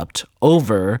developed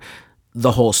over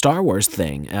the whole Star Wars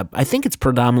thing. I think it's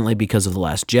predominantly because of The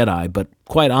Last Jedi, but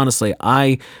quite honestly,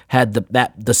 I had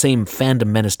the same Fandom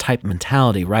Menace type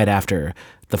mentality right after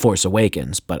The Force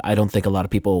Awakens, but I don't think a lot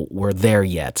of people were there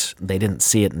yet. They didn't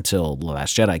see it until The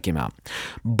Last Jedi came out.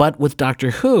 But with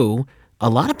Doctor Who, a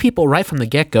lot of people right from the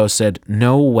get-go said,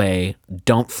 no way,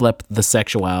 don't flip the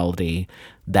sexuality,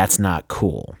 that's not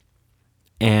cool.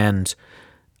 And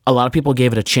a lot of people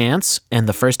gave it a chance, and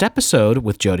the first episode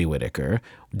with Jodie Whittaker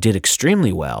did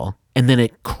extremely well, and then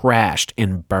it crashed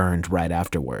and burned right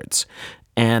afterwards.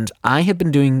 And I have been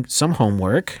doing some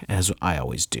homework, as I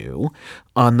always do,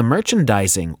 on the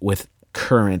merchandising with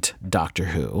current Doctor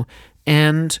Who,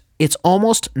 and it's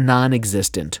almost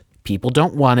non-existent. People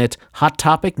don't want it. Hot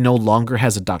Topic no longer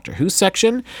has a Doctor Who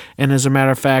section, and as a matter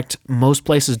of fact, most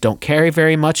places don't carry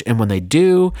very much, and when they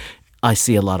do, I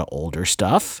see a lot of older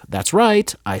stuff. That's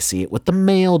right, I see it with the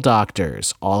male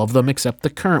doctors. All of them except the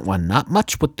current one. Not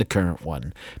much with the current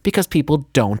one. Because people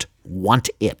don't want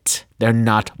it. They're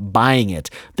not buying it.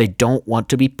 They don't want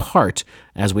to be part.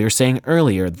 As we were saying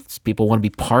earlier, people want to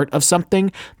be part of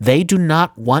something. They do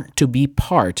not want to be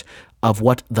part of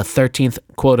what the 13th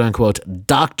quote-unquote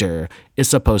doctor is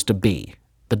supposed to be.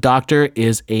 The Doctor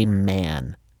is a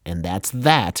man. And that's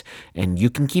that. And you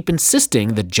can keep insisting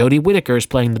that Jodie Whittaker is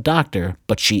playing the Doctor,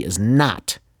 but she is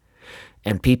not.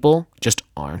 And people just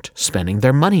aren't spending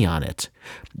their money on it.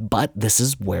 But this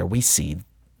is where we see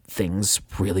things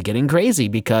really getting crazy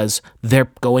because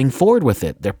they're going forward with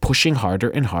it. They're pushing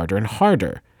harder and harder and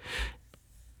harder.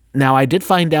 Now, I did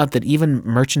find out that even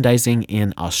merchandising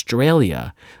in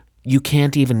Australia, you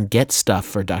can't even get stuff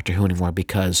for Doctor Who anymore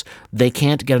because they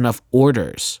can't get enough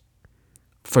orders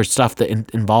for stuff that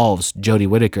involves Jodie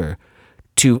Whittaker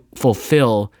to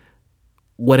fulfill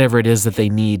whatever it is that they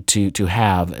need to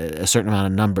have a certain amount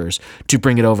of numbers to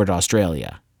bring it over to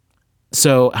Australia.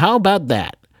 So how about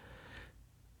that?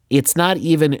 It's not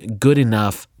even good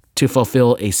enough to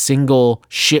fulfill a single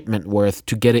shipment worth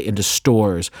to get it into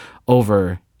stores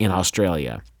over in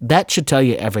Australia. That should tell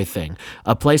you everything.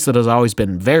 A place that has always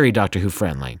been very Doctor Who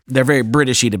friendly. They're very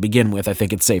Britishy to begin with, I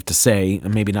think it's safe to say.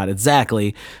 Maybe not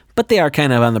exactly, but they are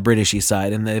kind of on the Britishy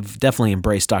side, and they've definitely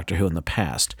embraced Doctor Who in the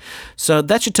past. So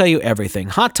that should tell you everything.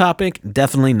 Hot topic?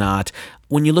 Definitely not.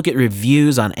 When you look at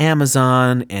reviews on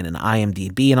Amazon and in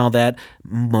IMDb and all that,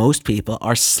 most people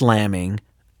are slamming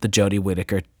the Jodie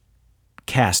Whittaker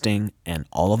casting and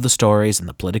all of the stories and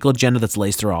the political agenda that's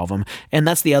laced through all of them. And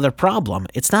that's the other problem.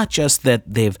 It's not just that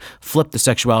they've flipped the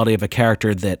sexuality of a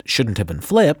character that shouldn't have been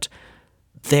flipped.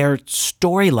 Their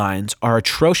storylines are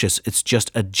atrocious. It's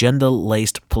just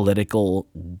agenda-laced political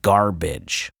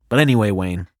garbage. But anyway,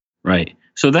 Wayne. Right.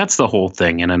 So that's the whole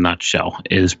thing in a nutshell,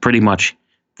 is pretty much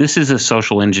this is a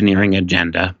social engineering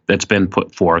agenda that's been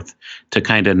put forth to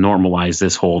kind of normalize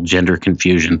this whole gender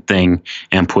confusion thing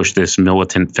and push this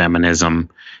militant feminism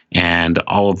and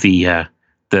all of the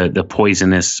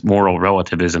poisonous moral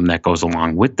relativism that goes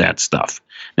along with that stuff.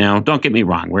 Now, don't get me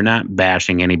wrong. We're not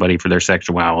bashing anybody for their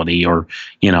sexuality or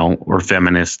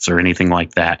feminists or anything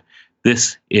like that.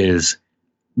 This is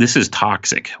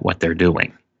toxic, what they're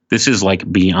doing. This is like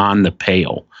beyond the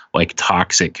pale, like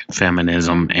toxic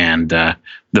feminism and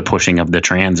the pushing of the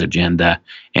trans agenda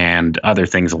and other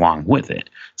things along with it.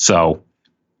 So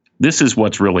this is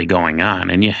what's really going on.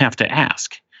 And you have to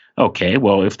ask, okay,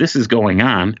 well, if this is going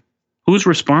on, who's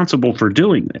responsible for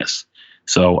doing this?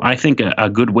 So I think a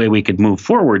good way we could move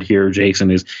forward here,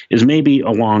 Jason, is maybe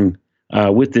along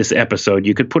with this episode,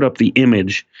 you could put up the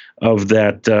image of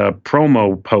that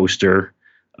promo poster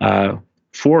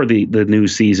for the new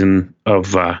season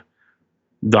of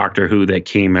Doctor Who that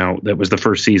came out. That was the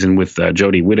first season with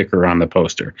Jodie Whittaker on the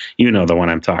poster. You know the one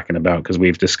I'm talking about because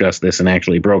we've discussed this and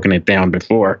actually broken it down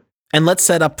before. And let's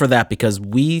set up for that because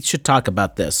we should talk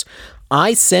about this.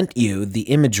 I sent you the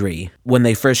imagery when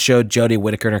they first showed Jodie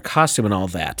Whittaker in her costume and all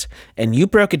that, and you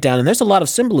broke it down, and there's a lot of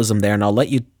symbolism there, and I'll let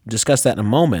you discuss that in a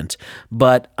moment,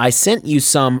 but I sent you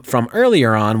some from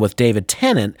earlier on with David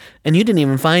Tennant, and you didn't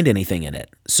even find anything in it.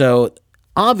 So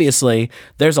obviously,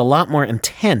 there's a lot more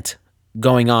intent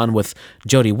going on with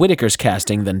Jodie Whittaker's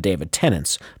casting than David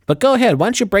Tennant's. But go ahead, why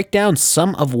don't you break down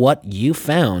some of what you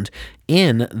found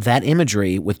in that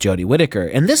imagery with Jodie Whittaker?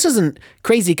 And this isn't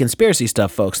crazy conspiracy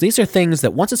stuff, folks. These are things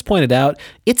that once it's pointed out,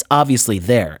 it's obviously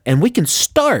there. And we can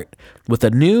start with a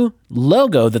new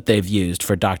logo that they've used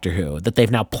for Doctor Who, that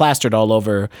they've now plastered all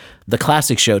over the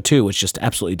classic show too, which just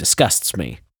absolutely disgusts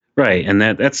me. Right, and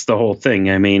that's the whole thing.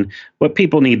 I mean, what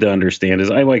people need to understand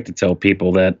is I like to tell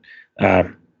people that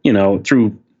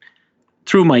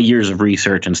through my years of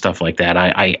research and stuff like that,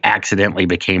 I accidentally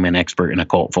became an expert in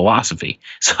occult philosophy.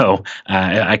 So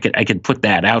I could put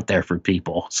that out there for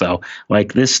people. So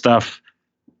like this stuff,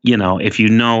 if you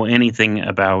know anything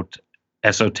about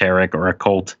esoteric or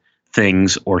occult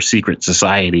things or secret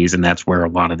societies, and that's where a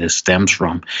lot of this stems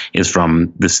from, is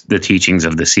from the teachings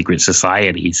of the secret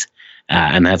societies.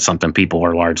 And that's something people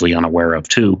are largely unaware of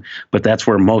too. But that's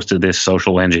where most of this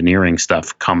social engineering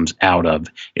stuff comes out of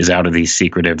these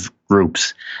secretive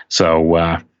groups. So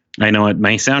I know it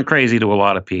may sound crazy to a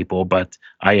lot of people, but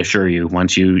I assure you,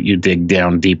 once you dig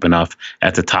down deep enough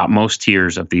at the topmost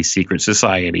tiers of these secret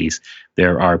societies,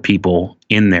 there are people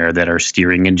in there that are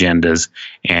steering agendas,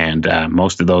 and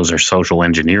most of those are social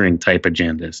engineering type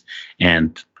agendas.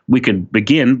 And we could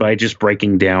begin by just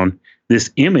breaking down this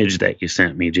image that you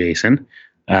sent me, Jason,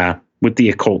 with the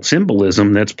occult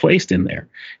symbolism that's placed in there.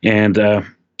 And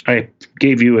I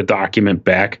gave you a document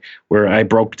back where I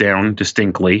broke down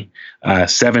distinctly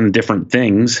 7 different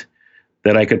things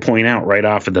that I could point out right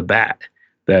off of the bat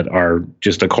that are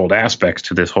just occult aspects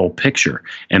to this whole picture.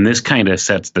 And this kind of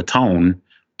sets the tone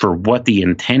for what the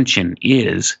intention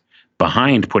is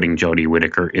behind putting Jodie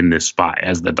Whittaker in this spot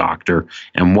as the Doctor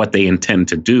and what they intend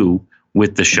to do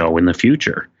with the show in the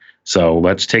future. So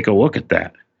let's take a look at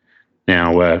that.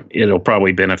 Now, it'll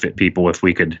probably benefit people if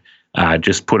we could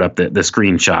just put up the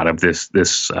screenshot of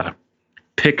this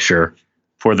picture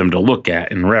for them to look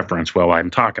at and reference while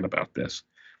I'm talking about this.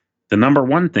 The number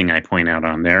one thing I point out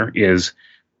on there is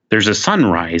there's a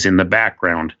sunrise in the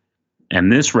background,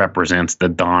 and this represents the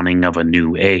dawning of a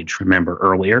new age. Remember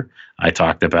earlier, I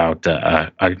talked about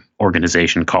an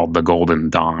organization called the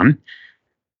Golden Dawn.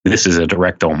 This is a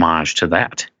direct homage to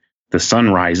that. The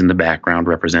sunrise in the background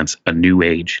represents a new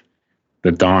age,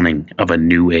 the dawning of a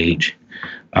new age.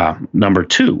 Number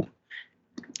 2,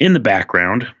 in the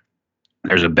background,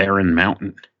 there's a barren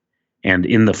mountain, and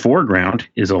in the foreground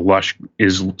is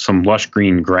some lush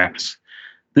green grass.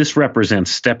 This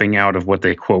represents stepping out of what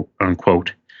they quote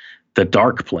unquote the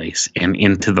dark place and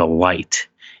into the light.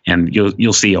 And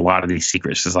you'll see a lot of these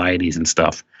secret societies and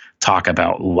stuff talk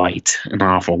about light an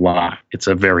awful lot. It's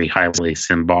a very highly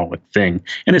symbolic thing.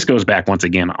 And this goes back once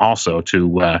again also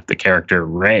to the character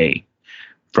Rey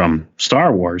from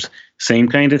Star Wars. Same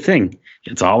kind of thing.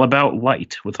 It's all about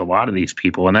light with a lot of these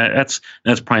people, and that's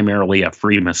primarily a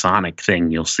Freemasonic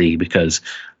thing. You'll see because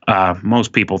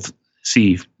most people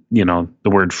see the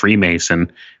word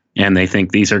Freemason, and they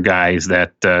think these are guys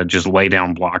that just lay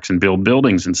down blocks and build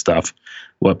buildings and stuff.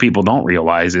 What people don't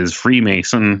realize is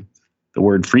Freemason. The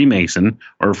word Freemason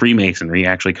or Freemasonry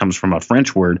actually comes from a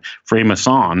French word,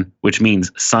 Fremason, which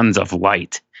means sons of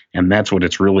light. And that's what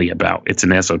it's really about. It's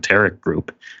an esoteric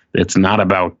group. It's not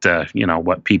about,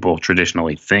 what people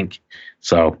traditionally think.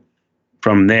 So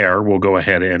from there, we'll go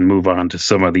ahead and move on to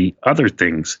some of the other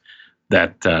things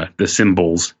that the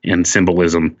symbols and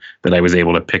symbolism that I was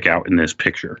able to pick out in this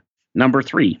picture. Number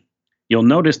 3, you'll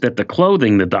notice that the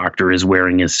clothing the Doctor is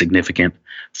wearing is significant.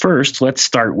 First, let's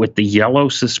start with the yellow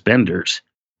suspenders.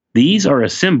 These are a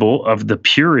symbol of the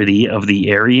purity of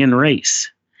the Aryan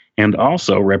race and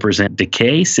also represent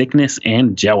decay, sickness,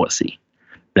 and jealousy.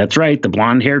 That's right, the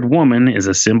blonde-haired woman is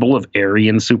a symbol of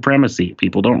Aryan supremacy.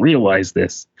 People don't realize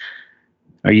this.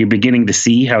 Are you beginning to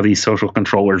see how these social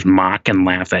controllers mock and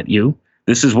laugh at you?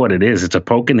 This is what it is. It's a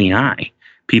poke in the eye.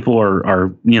 People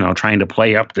are trying to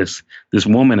play up this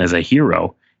woman as a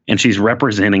hero, and she's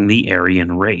representing the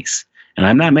Aryan race. And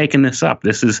I'm not making this up.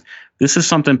 This is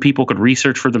something people could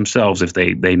research for themselves if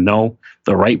they know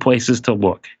the right places to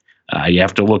look. You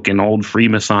have to look in old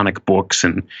Freemasonic books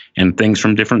and things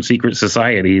from different secret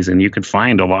societies, and you can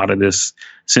find a lot of this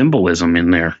symbolism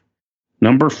in there.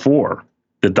 Number 4,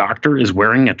 the Doctor is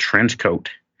wearing a trench coat.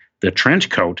 The trench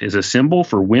coat is a symbol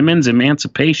for women's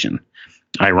emancipation.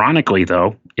 Ironically,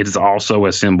 though, it is also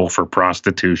a symbol for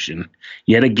prostitution.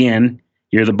 Yet again,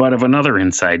 you're the butt of another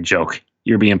inside joke.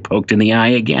 You're being poked in the eye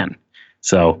again.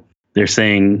 So they're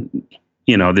saying,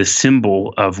 this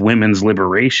symbol of women's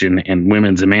liberation and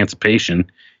women's emancipation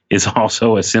is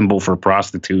also a symbol for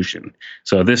prostitution.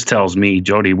 So this tells me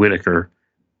Jodie Whittaker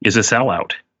is a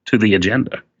sellout to the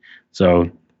agenda.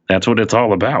 So that's what it's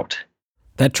all about.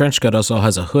 That trench coat also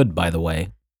has a hood, by the way.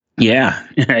 Yeah,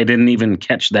 I didn't even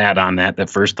catch that on that the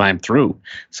first time through.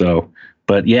 So,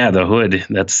 but yeah, the hood,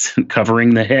 that's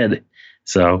covering the head.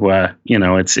 So,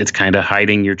 it's kind of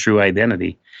hiding your true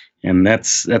identity. And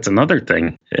that's another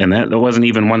thing. And that wasn't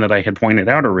even one that I had pointed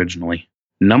out originally.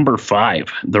 Number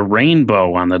 5, the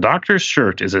rainbow on the Doctor's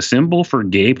shirt is a symbol for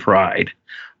gay pride.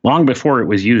 Long before it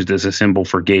was used as a symbol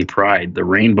for gay pride, the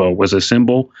rainbow was a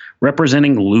symbol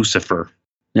representing Lucifer.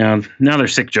 Now their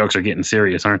sick jokes are getting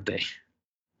serious, aren't they?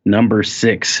 Number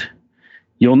 6,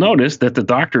 you'll notice that the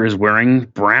Doctor is wearing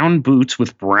brown boots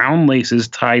with brown laces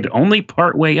tied only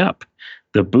partway up.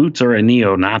 The boots are a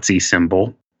neo-Nazi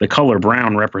symbol. The color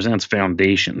brown represents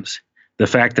foundations. The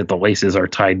fact that the laces are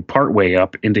tied partway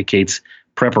up indicates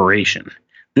preparation.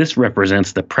 This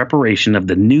represents the preparation of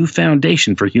the new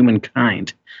foundation for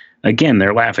humankind. Again,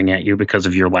 they're laughing at you because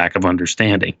of your lack of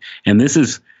understanding. And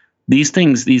these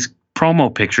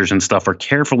promo pictures and stuff are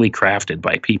carefully crafted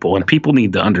by people, and people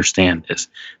need to understand this.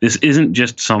 This isn't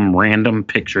just some random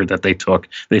picture that they took.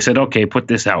 They said, okay, put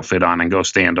this outfit on and go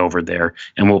stand over there,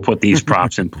 and we'll put these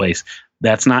props in place.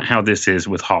 That's not how this is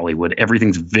with Hollywood.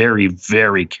 Everything's very,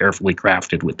 very carefully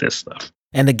crafted with this stuff.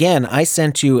 And again, I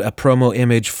sent you a promo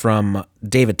image from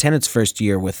David Tennant's first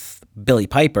year with Billy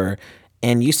Piper,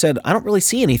 and you said, I don't really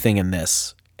see anything in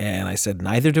this. And I said,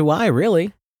 neither do I,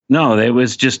 really. No,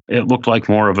 it looked like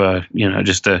more of a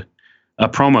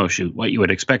promo shoot, what you would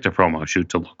expect a promo shoot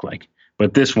to look like.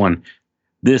 But this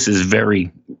is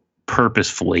very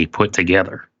purposefully put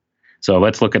together. So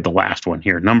let's look at the last one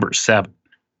here. Number 7.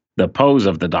 The pose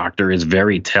of the Doctor is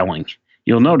very telling.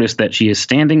 You'll notice that she is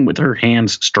standing with her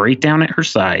hands straight down at her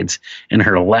sides and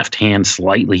her left hand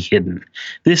slightly hidden.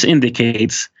 This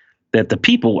indicates that the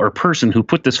people or person who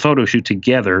put this photo shoot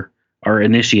together are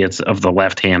initiates of the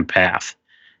left-hand path.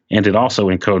 And it also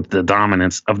encodes the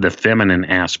dominance of the feminine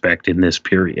aspect in this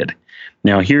period.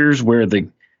 Now, here's where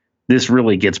this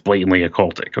really gets blatantly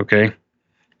occultic, okay?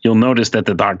 You'll notice that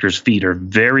the Doctor's feet are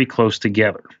very close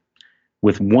together,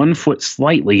 with one foot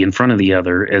slightly in front of the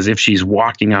other as if she's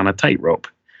walking on a tightrope.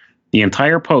 The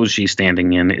entire pose she's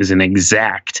standing in is an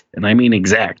exact, and I mean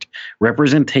exact,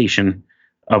 representation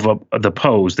of the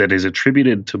pose that is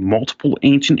attributed to multiple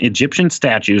ancient Egyptian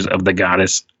statues of the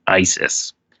goddess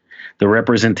Isis. The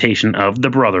representation of the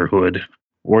Brotherhood,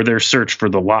 or their search for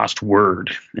the lost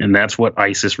word. And that's what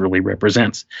Isis really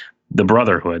represents. The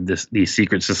Brotherhood, these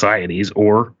secret societies,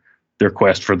 or their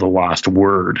quest for the lost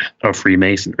word of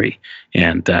Freemasonry.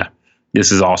 And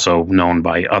this is also known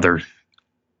by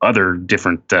other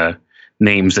different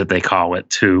names that they call it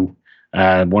too.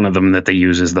 One of them that they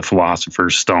use is the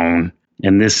Philosopher's Stone.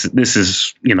 And this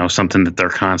is, something that they're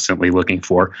constantly looking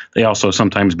for. They also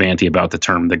sometimes banty about the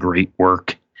term the great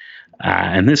work.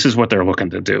 And this is what they're looking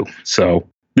to do. So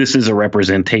this is a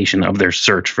representation of their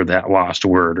search for that lost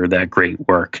word or that great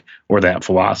work or that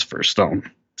Philosopher's Stone.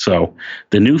 So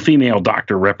the new female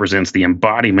doctor represents the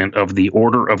embodiment of the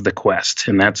Order of the Quest.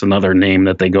 And that's another name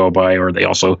that they go by, or they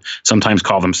also sometimes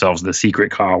call themselves the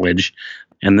Secret College.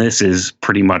 And this is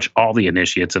pretty much all the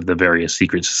initiates of the various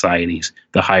secret societies,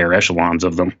 the higher echelons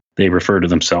of them. They refer to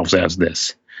themselves as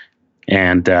this.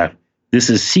 And this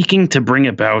is seeking to bring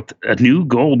about a new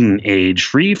golden age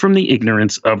free from the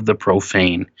ignorance of the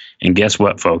profane. And guess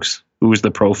what, folks? Who is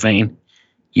the profane?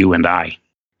 You and I.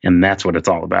 And that's what it's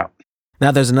all about.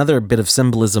 Now, there's another bit of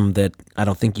symbolism that I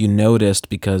don't think you noticed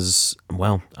because,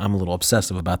 well, I'm a little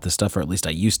obsessive about this stuff, or at least I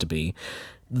used to be.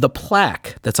 The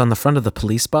plaque that's on the front of the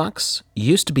police box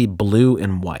used to be blue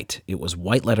and white. It was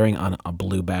white lettering on a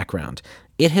blue background.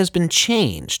 It has been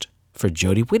changed for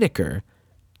Jodie Whittaker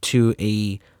to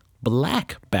a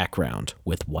black background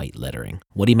with white lettering.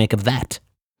 What do you make of that?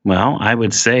 Well, I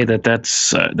would say that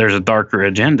that's there's a darker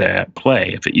agenda at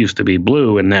play. If it used to be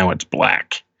blue and now it's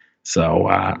black. So,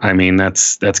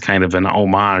 that's kind of an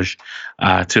homage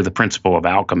to the principle of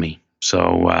alchemy.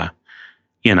 So,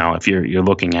 if you're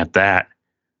looking at that,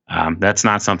 that's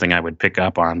not something I would pick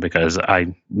up on because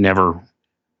I never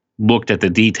looked at the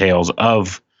details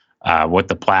of what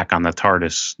the plaque on the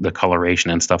TARDIS, the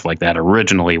coloration and stuff like that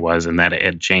originally was, and that it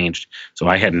had changed. So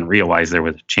I hadn't realized there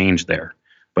was a change there.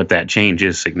 But that change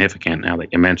is significant now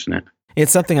that you mention it.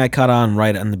 It's something I caught on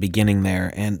right in the beginning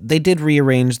there, and they did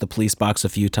rearrange the police box a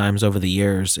few times over the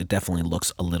years. It definitely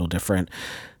looks a little different.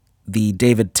 The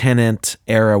David Tennant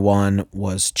era one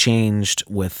was changed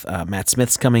with Matt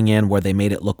Smith's coming in, where they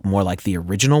made it look more like the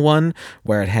original one,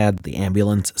 where it had the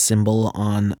ambulance symbol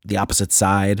on the opposite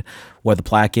side where the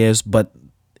plaque is, but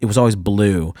it was always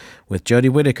blue. With Jodie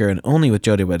Whittaker, and only with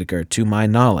Jodie Whittaker, to my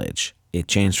knowledge, it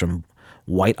changed from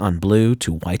white on blue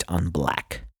to white on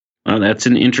black. Well, that's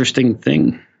an interesting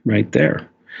thing right there.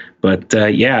 But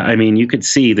you could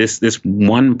see this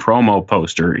one promo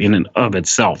poster in and of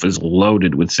itself is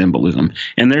loaded with symbolism,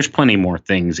 and there's plenty more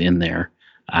things in there.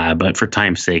 But for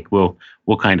time's sake, we'll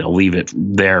kind of leave it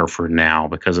there for now,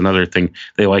 because another thing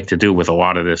they like to do with a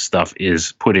lot of this stuff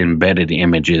is put embedded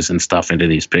images and stuff into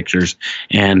these pictures.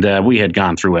 And we had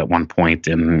gone through at one point,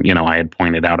 and I had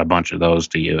pointed out a bunch of those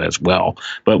to you as well.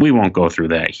 But we won't go through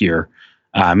that here.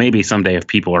 Maybe someday, if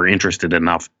people are interested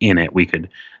enough in it, we could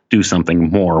do something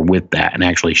more with that and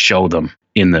actually show them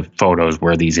in the photos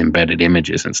where these embedded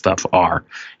images and stuff are.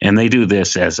 And they do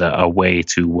this as a way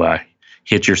to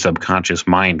hit your subconscious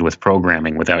mind with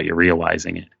programming without you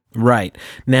realizing it. Right.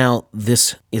 Now,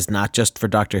 this is not just for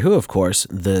Doctor Who, of course.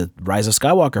 The Rise of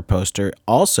Skywalker poster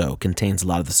also contains a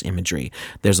lot of this imagery.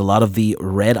 There's a lot of the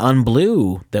red on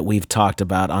blue that we've talked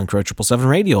about on Crow 777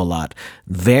 Radio a lot.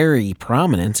 Very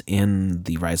prominent in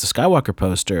the Rise of Skywalker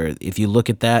poster. If you look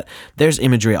at that, there's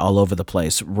imagery all over the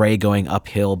place. Rey going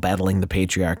uphill, battling the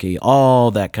patriarchy,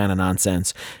 all that kind of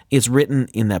nonsense. It's written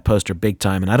in that poster big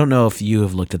time, and I don't know if you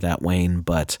have looked at that, Wayne,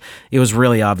 but it was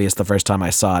really obvious the first time I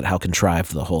saw it how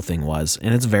contrived the whole thing was.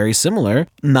 And it's very similar,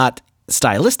 not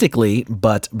stylistically,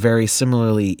 but very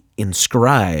similarly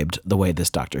inscribed the way this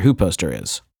Doctor Who poster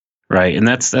is. Right, and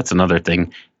that's another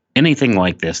thing. Anything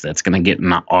like this that's going to get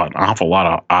an awful lot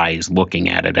of eyes looking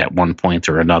at it at one point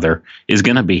or another is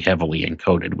going to be heavily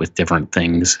encoded with different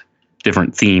things,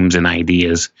 different themes and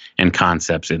ideas and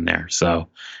concepts in there. So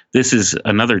this is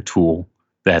another tool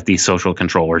that these social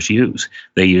controllers use.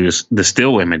 They use the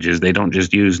still images. They don't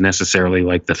just use necessarily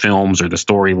like the films or the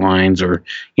storylines or,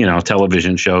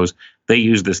 television shows. They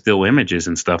use the still images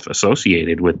and stuff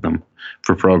associated with them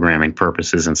for programming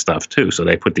purposes and stuff too. So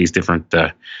they put these different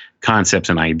concepts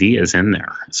and ideas in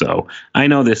there. So I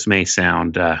know this may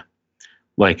sound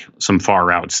like some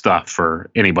far out stuff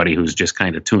for anybody who's just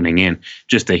kind of tuning in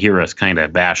just to hear us kind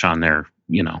of bash on their,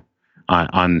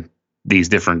 on these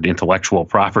different intellectual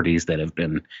properties that have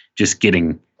been just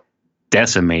getting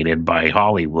decimated by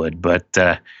Hollywood. But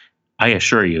I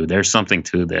assure you, there's something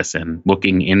to this, and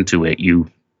looking into it, you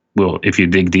will, if you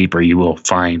dig deeper, you will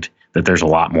find that there's a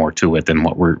lot more to it than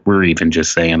what we're even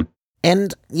just saying.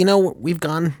 And, we've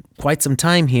gone quite some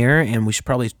time here, and we should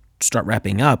probably start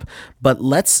wrapping up, but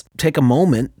let's take a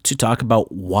moment to talk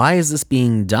about why is this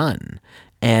being done?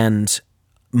 And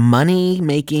money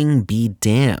making be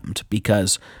damned,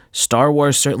 because Star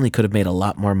Wars certainly could have made a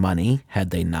lot more money had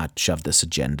they not shoved this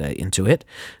agenda into it.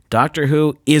 Doctor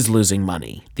Who is losing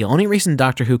money. The only reason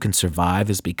Doctor Who can survive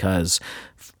is because,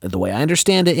 the way I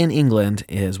understand it in England,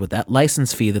 is with that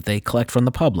license fee that they collect from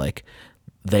the public,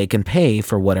 they can pay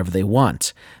for whatever they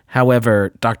want.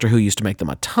 However, Doctor Who used to make them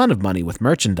a ton of money with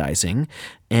merchandising,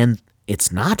 and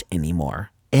it's not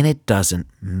anymore, and it doesn't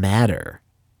matter.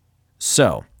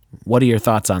 So, what are your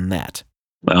thoughts on that?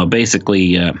 Well,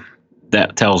 basically,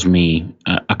 that tells me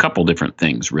a couple different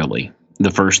things, really.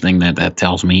 The first thing that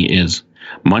tells me is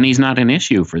money's not an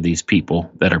issue for these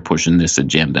people that are pushing this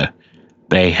agenda.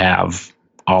 They have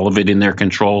all of it in their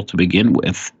control to begin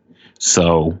with,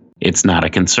 so it's not a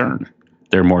concern.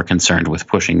 They're more concerned with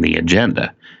pushing the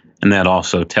agenda. And that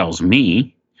also tells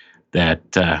me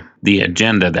that the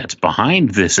agenda that's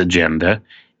behind this agenda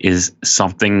is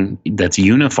something that's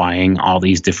unifying all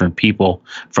these different people,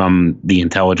 from the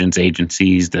intelligence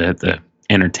agencies, the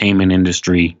entertainment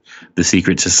industry, the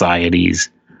secret societies,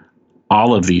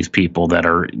 all of these people that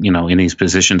are, in these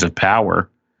positions of power.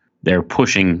 They're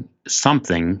pushing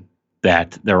something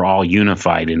that they're all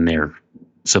unified in their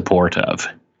support of.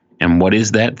 And what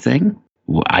is that thing?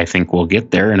 I think we'll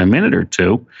get there in a minute or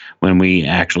two when we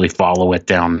actually follow it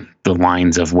down the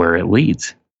lines of where it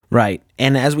leads. Right.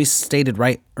 And as we stated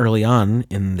right early on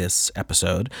in this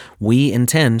episode, we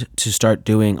intend to start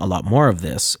doing a lot more of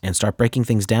this and start breaking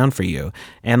things down for you.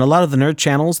 And a lot of the nerd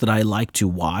channels that I like to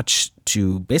watch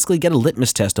to basically get a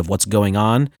litmus test of what's going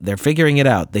on, they're figuring it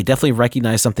out. They definitely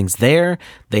recognize something's there.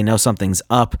 They know something's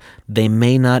up. They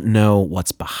may not know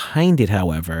what's behind it,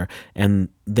 however, and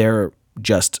they're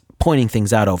just pointing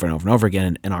things out over and over and over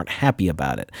again and aren't happy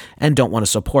about it and don't want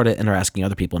to support it and are asking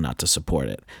other people not to support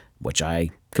it, which I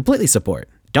completely support.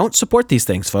 Don't support these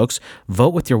things, folks.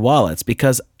 Vote with your wallets,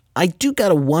 because I do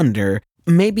gotta wonder,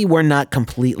 maybe we're not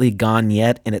completely gone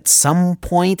yet, and at some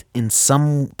point in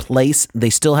some place they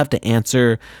still have to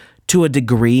answer to a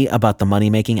degree about the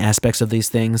money-making aspects of these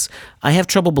things. I have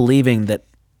trouble believing that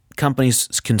companies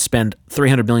can spend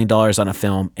 $300 million on a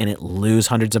film and it lose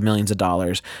hundreds of millions of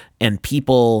dollars, and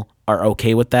people are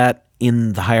okay with that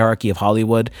in the hierarchy of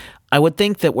Hollywood. I would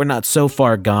think that we're not so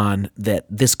far gone that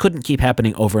this couldn't keep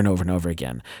happening over and over and over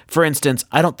again. For instance,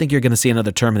 I don't think you're going to see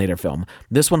another Terminator film.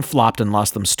 This one flopped and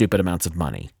lost them stupid amounts of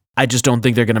money. I just don't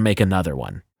think they're going to make another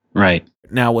one. Right.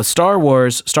 Now, with Star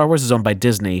Wars is owned by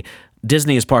Disney.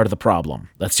 Disney is part of the problem.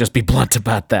 Let's just be blunt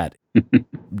about that.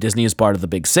 Disney is part of the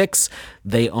Big Six.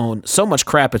 They own so much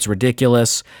crap, it's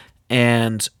ridiculous.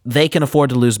 And they can afford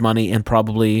to lose money and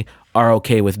probably are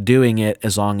okay with doing it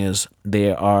as long as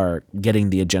they are getting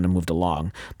the agenda moved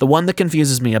along. The one that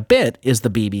confuses me a bit is the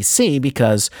BBC,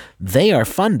 because they are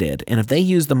funded, and if they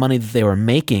use the money that they were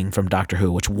making from Doctor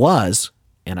Who, which was,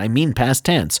 and I mean past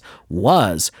tense,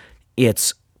 was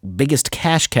its biggest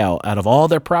cash cow out of all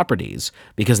their properties,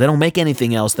 because they don't make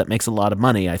anything else that makes a lot of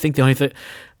money. I think the only thing,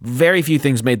 very few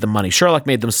things made them money. Sherlock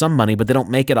made them some money, but they don't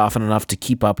make it often enough to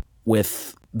keep up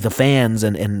with the fans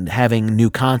and having new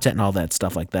content and all that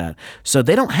stuff like that. So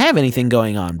they don't have anything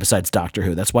going on besides Doctor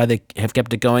Who. That's why they have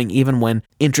kept it going, even when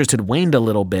interest had waned a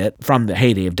little bit from the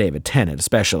heyday of David Tennant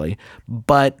especially.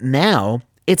 But now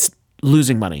it's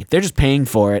losing money. They're just paying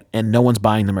for it and no one's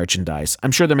buying the merchandise.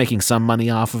 I'm sure they're making some money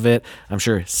off of it. I'm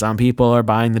sure some people are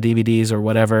buying the DVDs or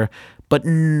whatever, but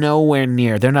nowhere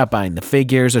near. They're not buying the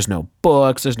figures. There's no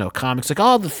books. There's no comics. Like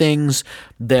all the things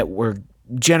that were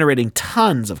generating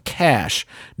tons of cash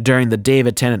during the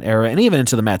David Tennant era and even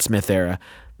into the Matt Smith era,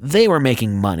 they were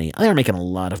making money. They were making a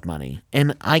lot of money.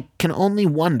 And I can only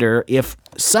wonder if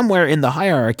somewhere in the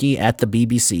hierarchy at the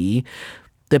BBC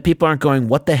that people aren't going,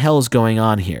 what the hell is going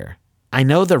on here? I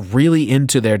know they're really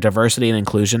into their diversity and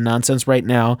inclusion nonsense right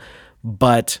now,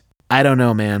 but I don't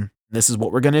know, man. This is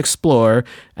what we're going to explore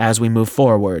as we move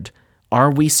forward. Are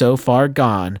we so far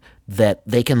gone that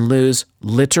they can lose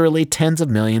literally tens of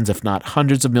millions, if not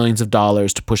hundreds of millions of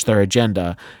dollars to push their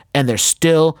agenda, and they're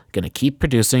still going to keep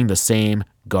producing the same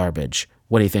garbage?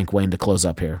 What do you think, Wayne, to close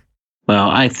up here? Well,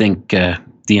 I think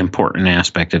the important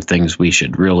aspect of things we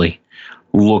should really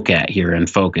look at here and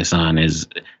focus on is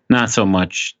not so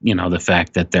much, the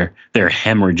fact that they're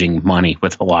hemorrhaging money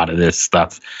with a lot of this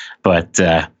stuff, but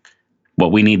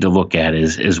what we need to look at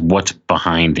is what's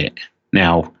behind it.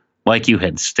 Now, like you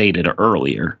had stated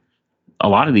earlier, a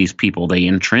lot of these people, they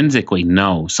intrinsically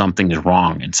know something's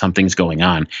wrong and something's going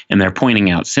on, and they're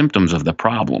pointing out symptoms of the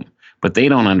problem, but they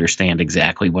don't understand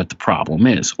exactly what the problem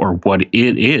is or what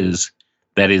it is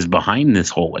that is behind this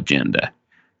whole agenda.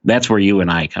 That's where you and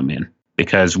I come in,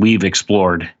 because we've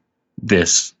explored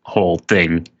this whole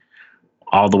thing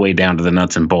all the way down to the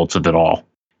nuts and bolts of it all.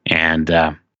 And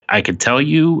I could tell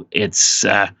you it's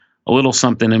a little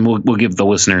something, and we'll give the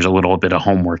listeners a little bit of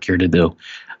homework here to do.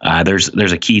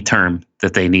 There's a key term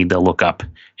that they need to look up,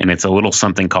 and it's a little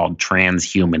something called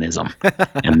transhumanism,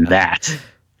 and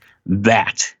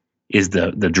that is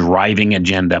the driving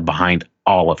agenda behind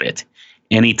all of it.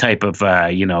 Any type of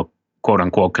quote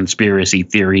unquote conspiracy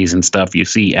theories and stuff you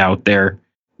see out there,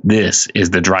 this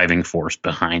is the driving force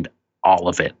behind all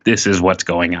of it. This is what's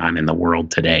going on in the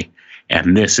world today.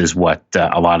 And this is what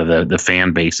a lot of the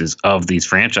fan bases of these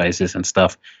franchises and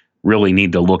stuff really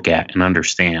need to look at and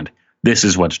understand. This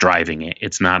is what's driving it.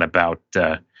 It's not about,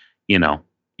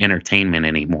 entertainment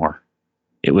anymore.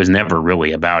 It was never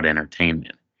really about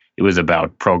entertainment. It was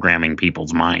about programming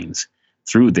people's minds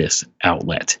through this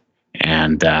outlet.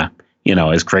 And,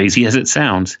 as crazy as it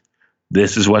sounds,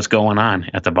 this is what's going on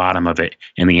at the bottom of it.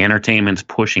 And the entertainment's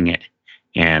pushing it.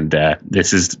 And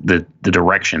this is the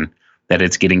direction that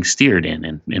it's getting steered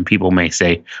in. And people may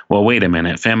say, well, wait a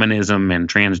minute, feminism and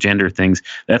transgender things,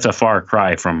 that's a far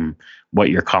cry from what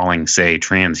you're calling, say,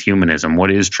 transhumanism.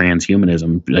 What is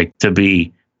transhumanism? Like, to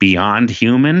be beyond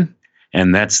human?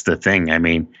 And that's the thing. I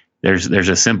mean, there's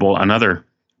another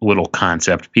little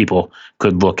concept people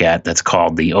could look at that's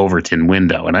called the Overton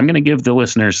window. And I'm going to give the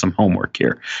listeners some homework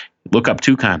here. Look up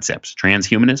two concepts,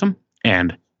 transhumanism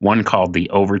and one called the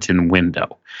Overton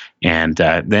window. And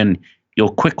then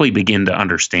you'll quickly begin to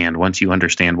understand, once you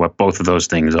understand what both of those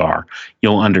things are,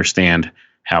 you'll understand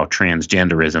how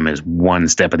transgenderism is one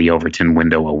step of the Overton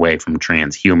window away from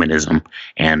transhumanism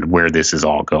and where this is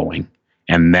all going.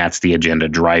 And that's the agenda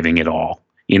driving it all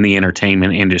in the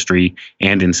entertainment industry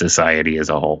and in society as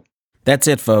a whole. That's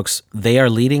it, folks. They are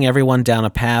leading everyone down a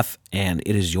path, and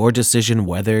it is your decision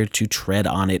whether to tread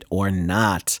on it or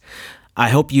not. I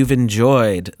hope you've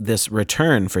enjoyed this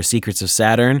return for Secrets of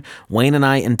Saturn. Wayne and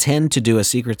I intend to do a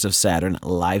Secrets of Saturn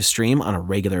live stream on a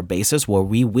regular basis where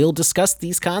we will discuss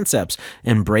these concepts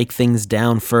and break things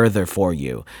down further for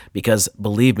you. Because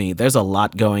believe me, there's a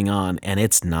lot going on and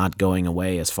it's not going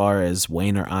away as far as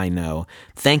Wayne or I know.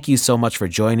 Thank you so much for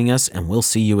joining us, and we'll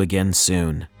see you again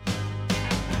soon.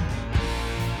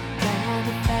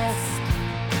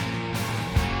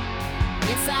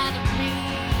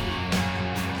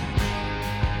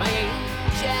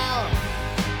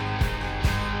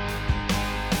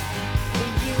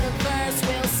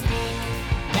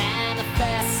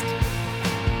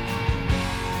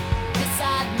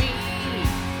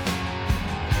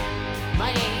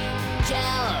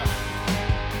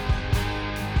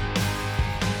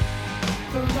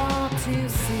 For all to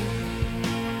see.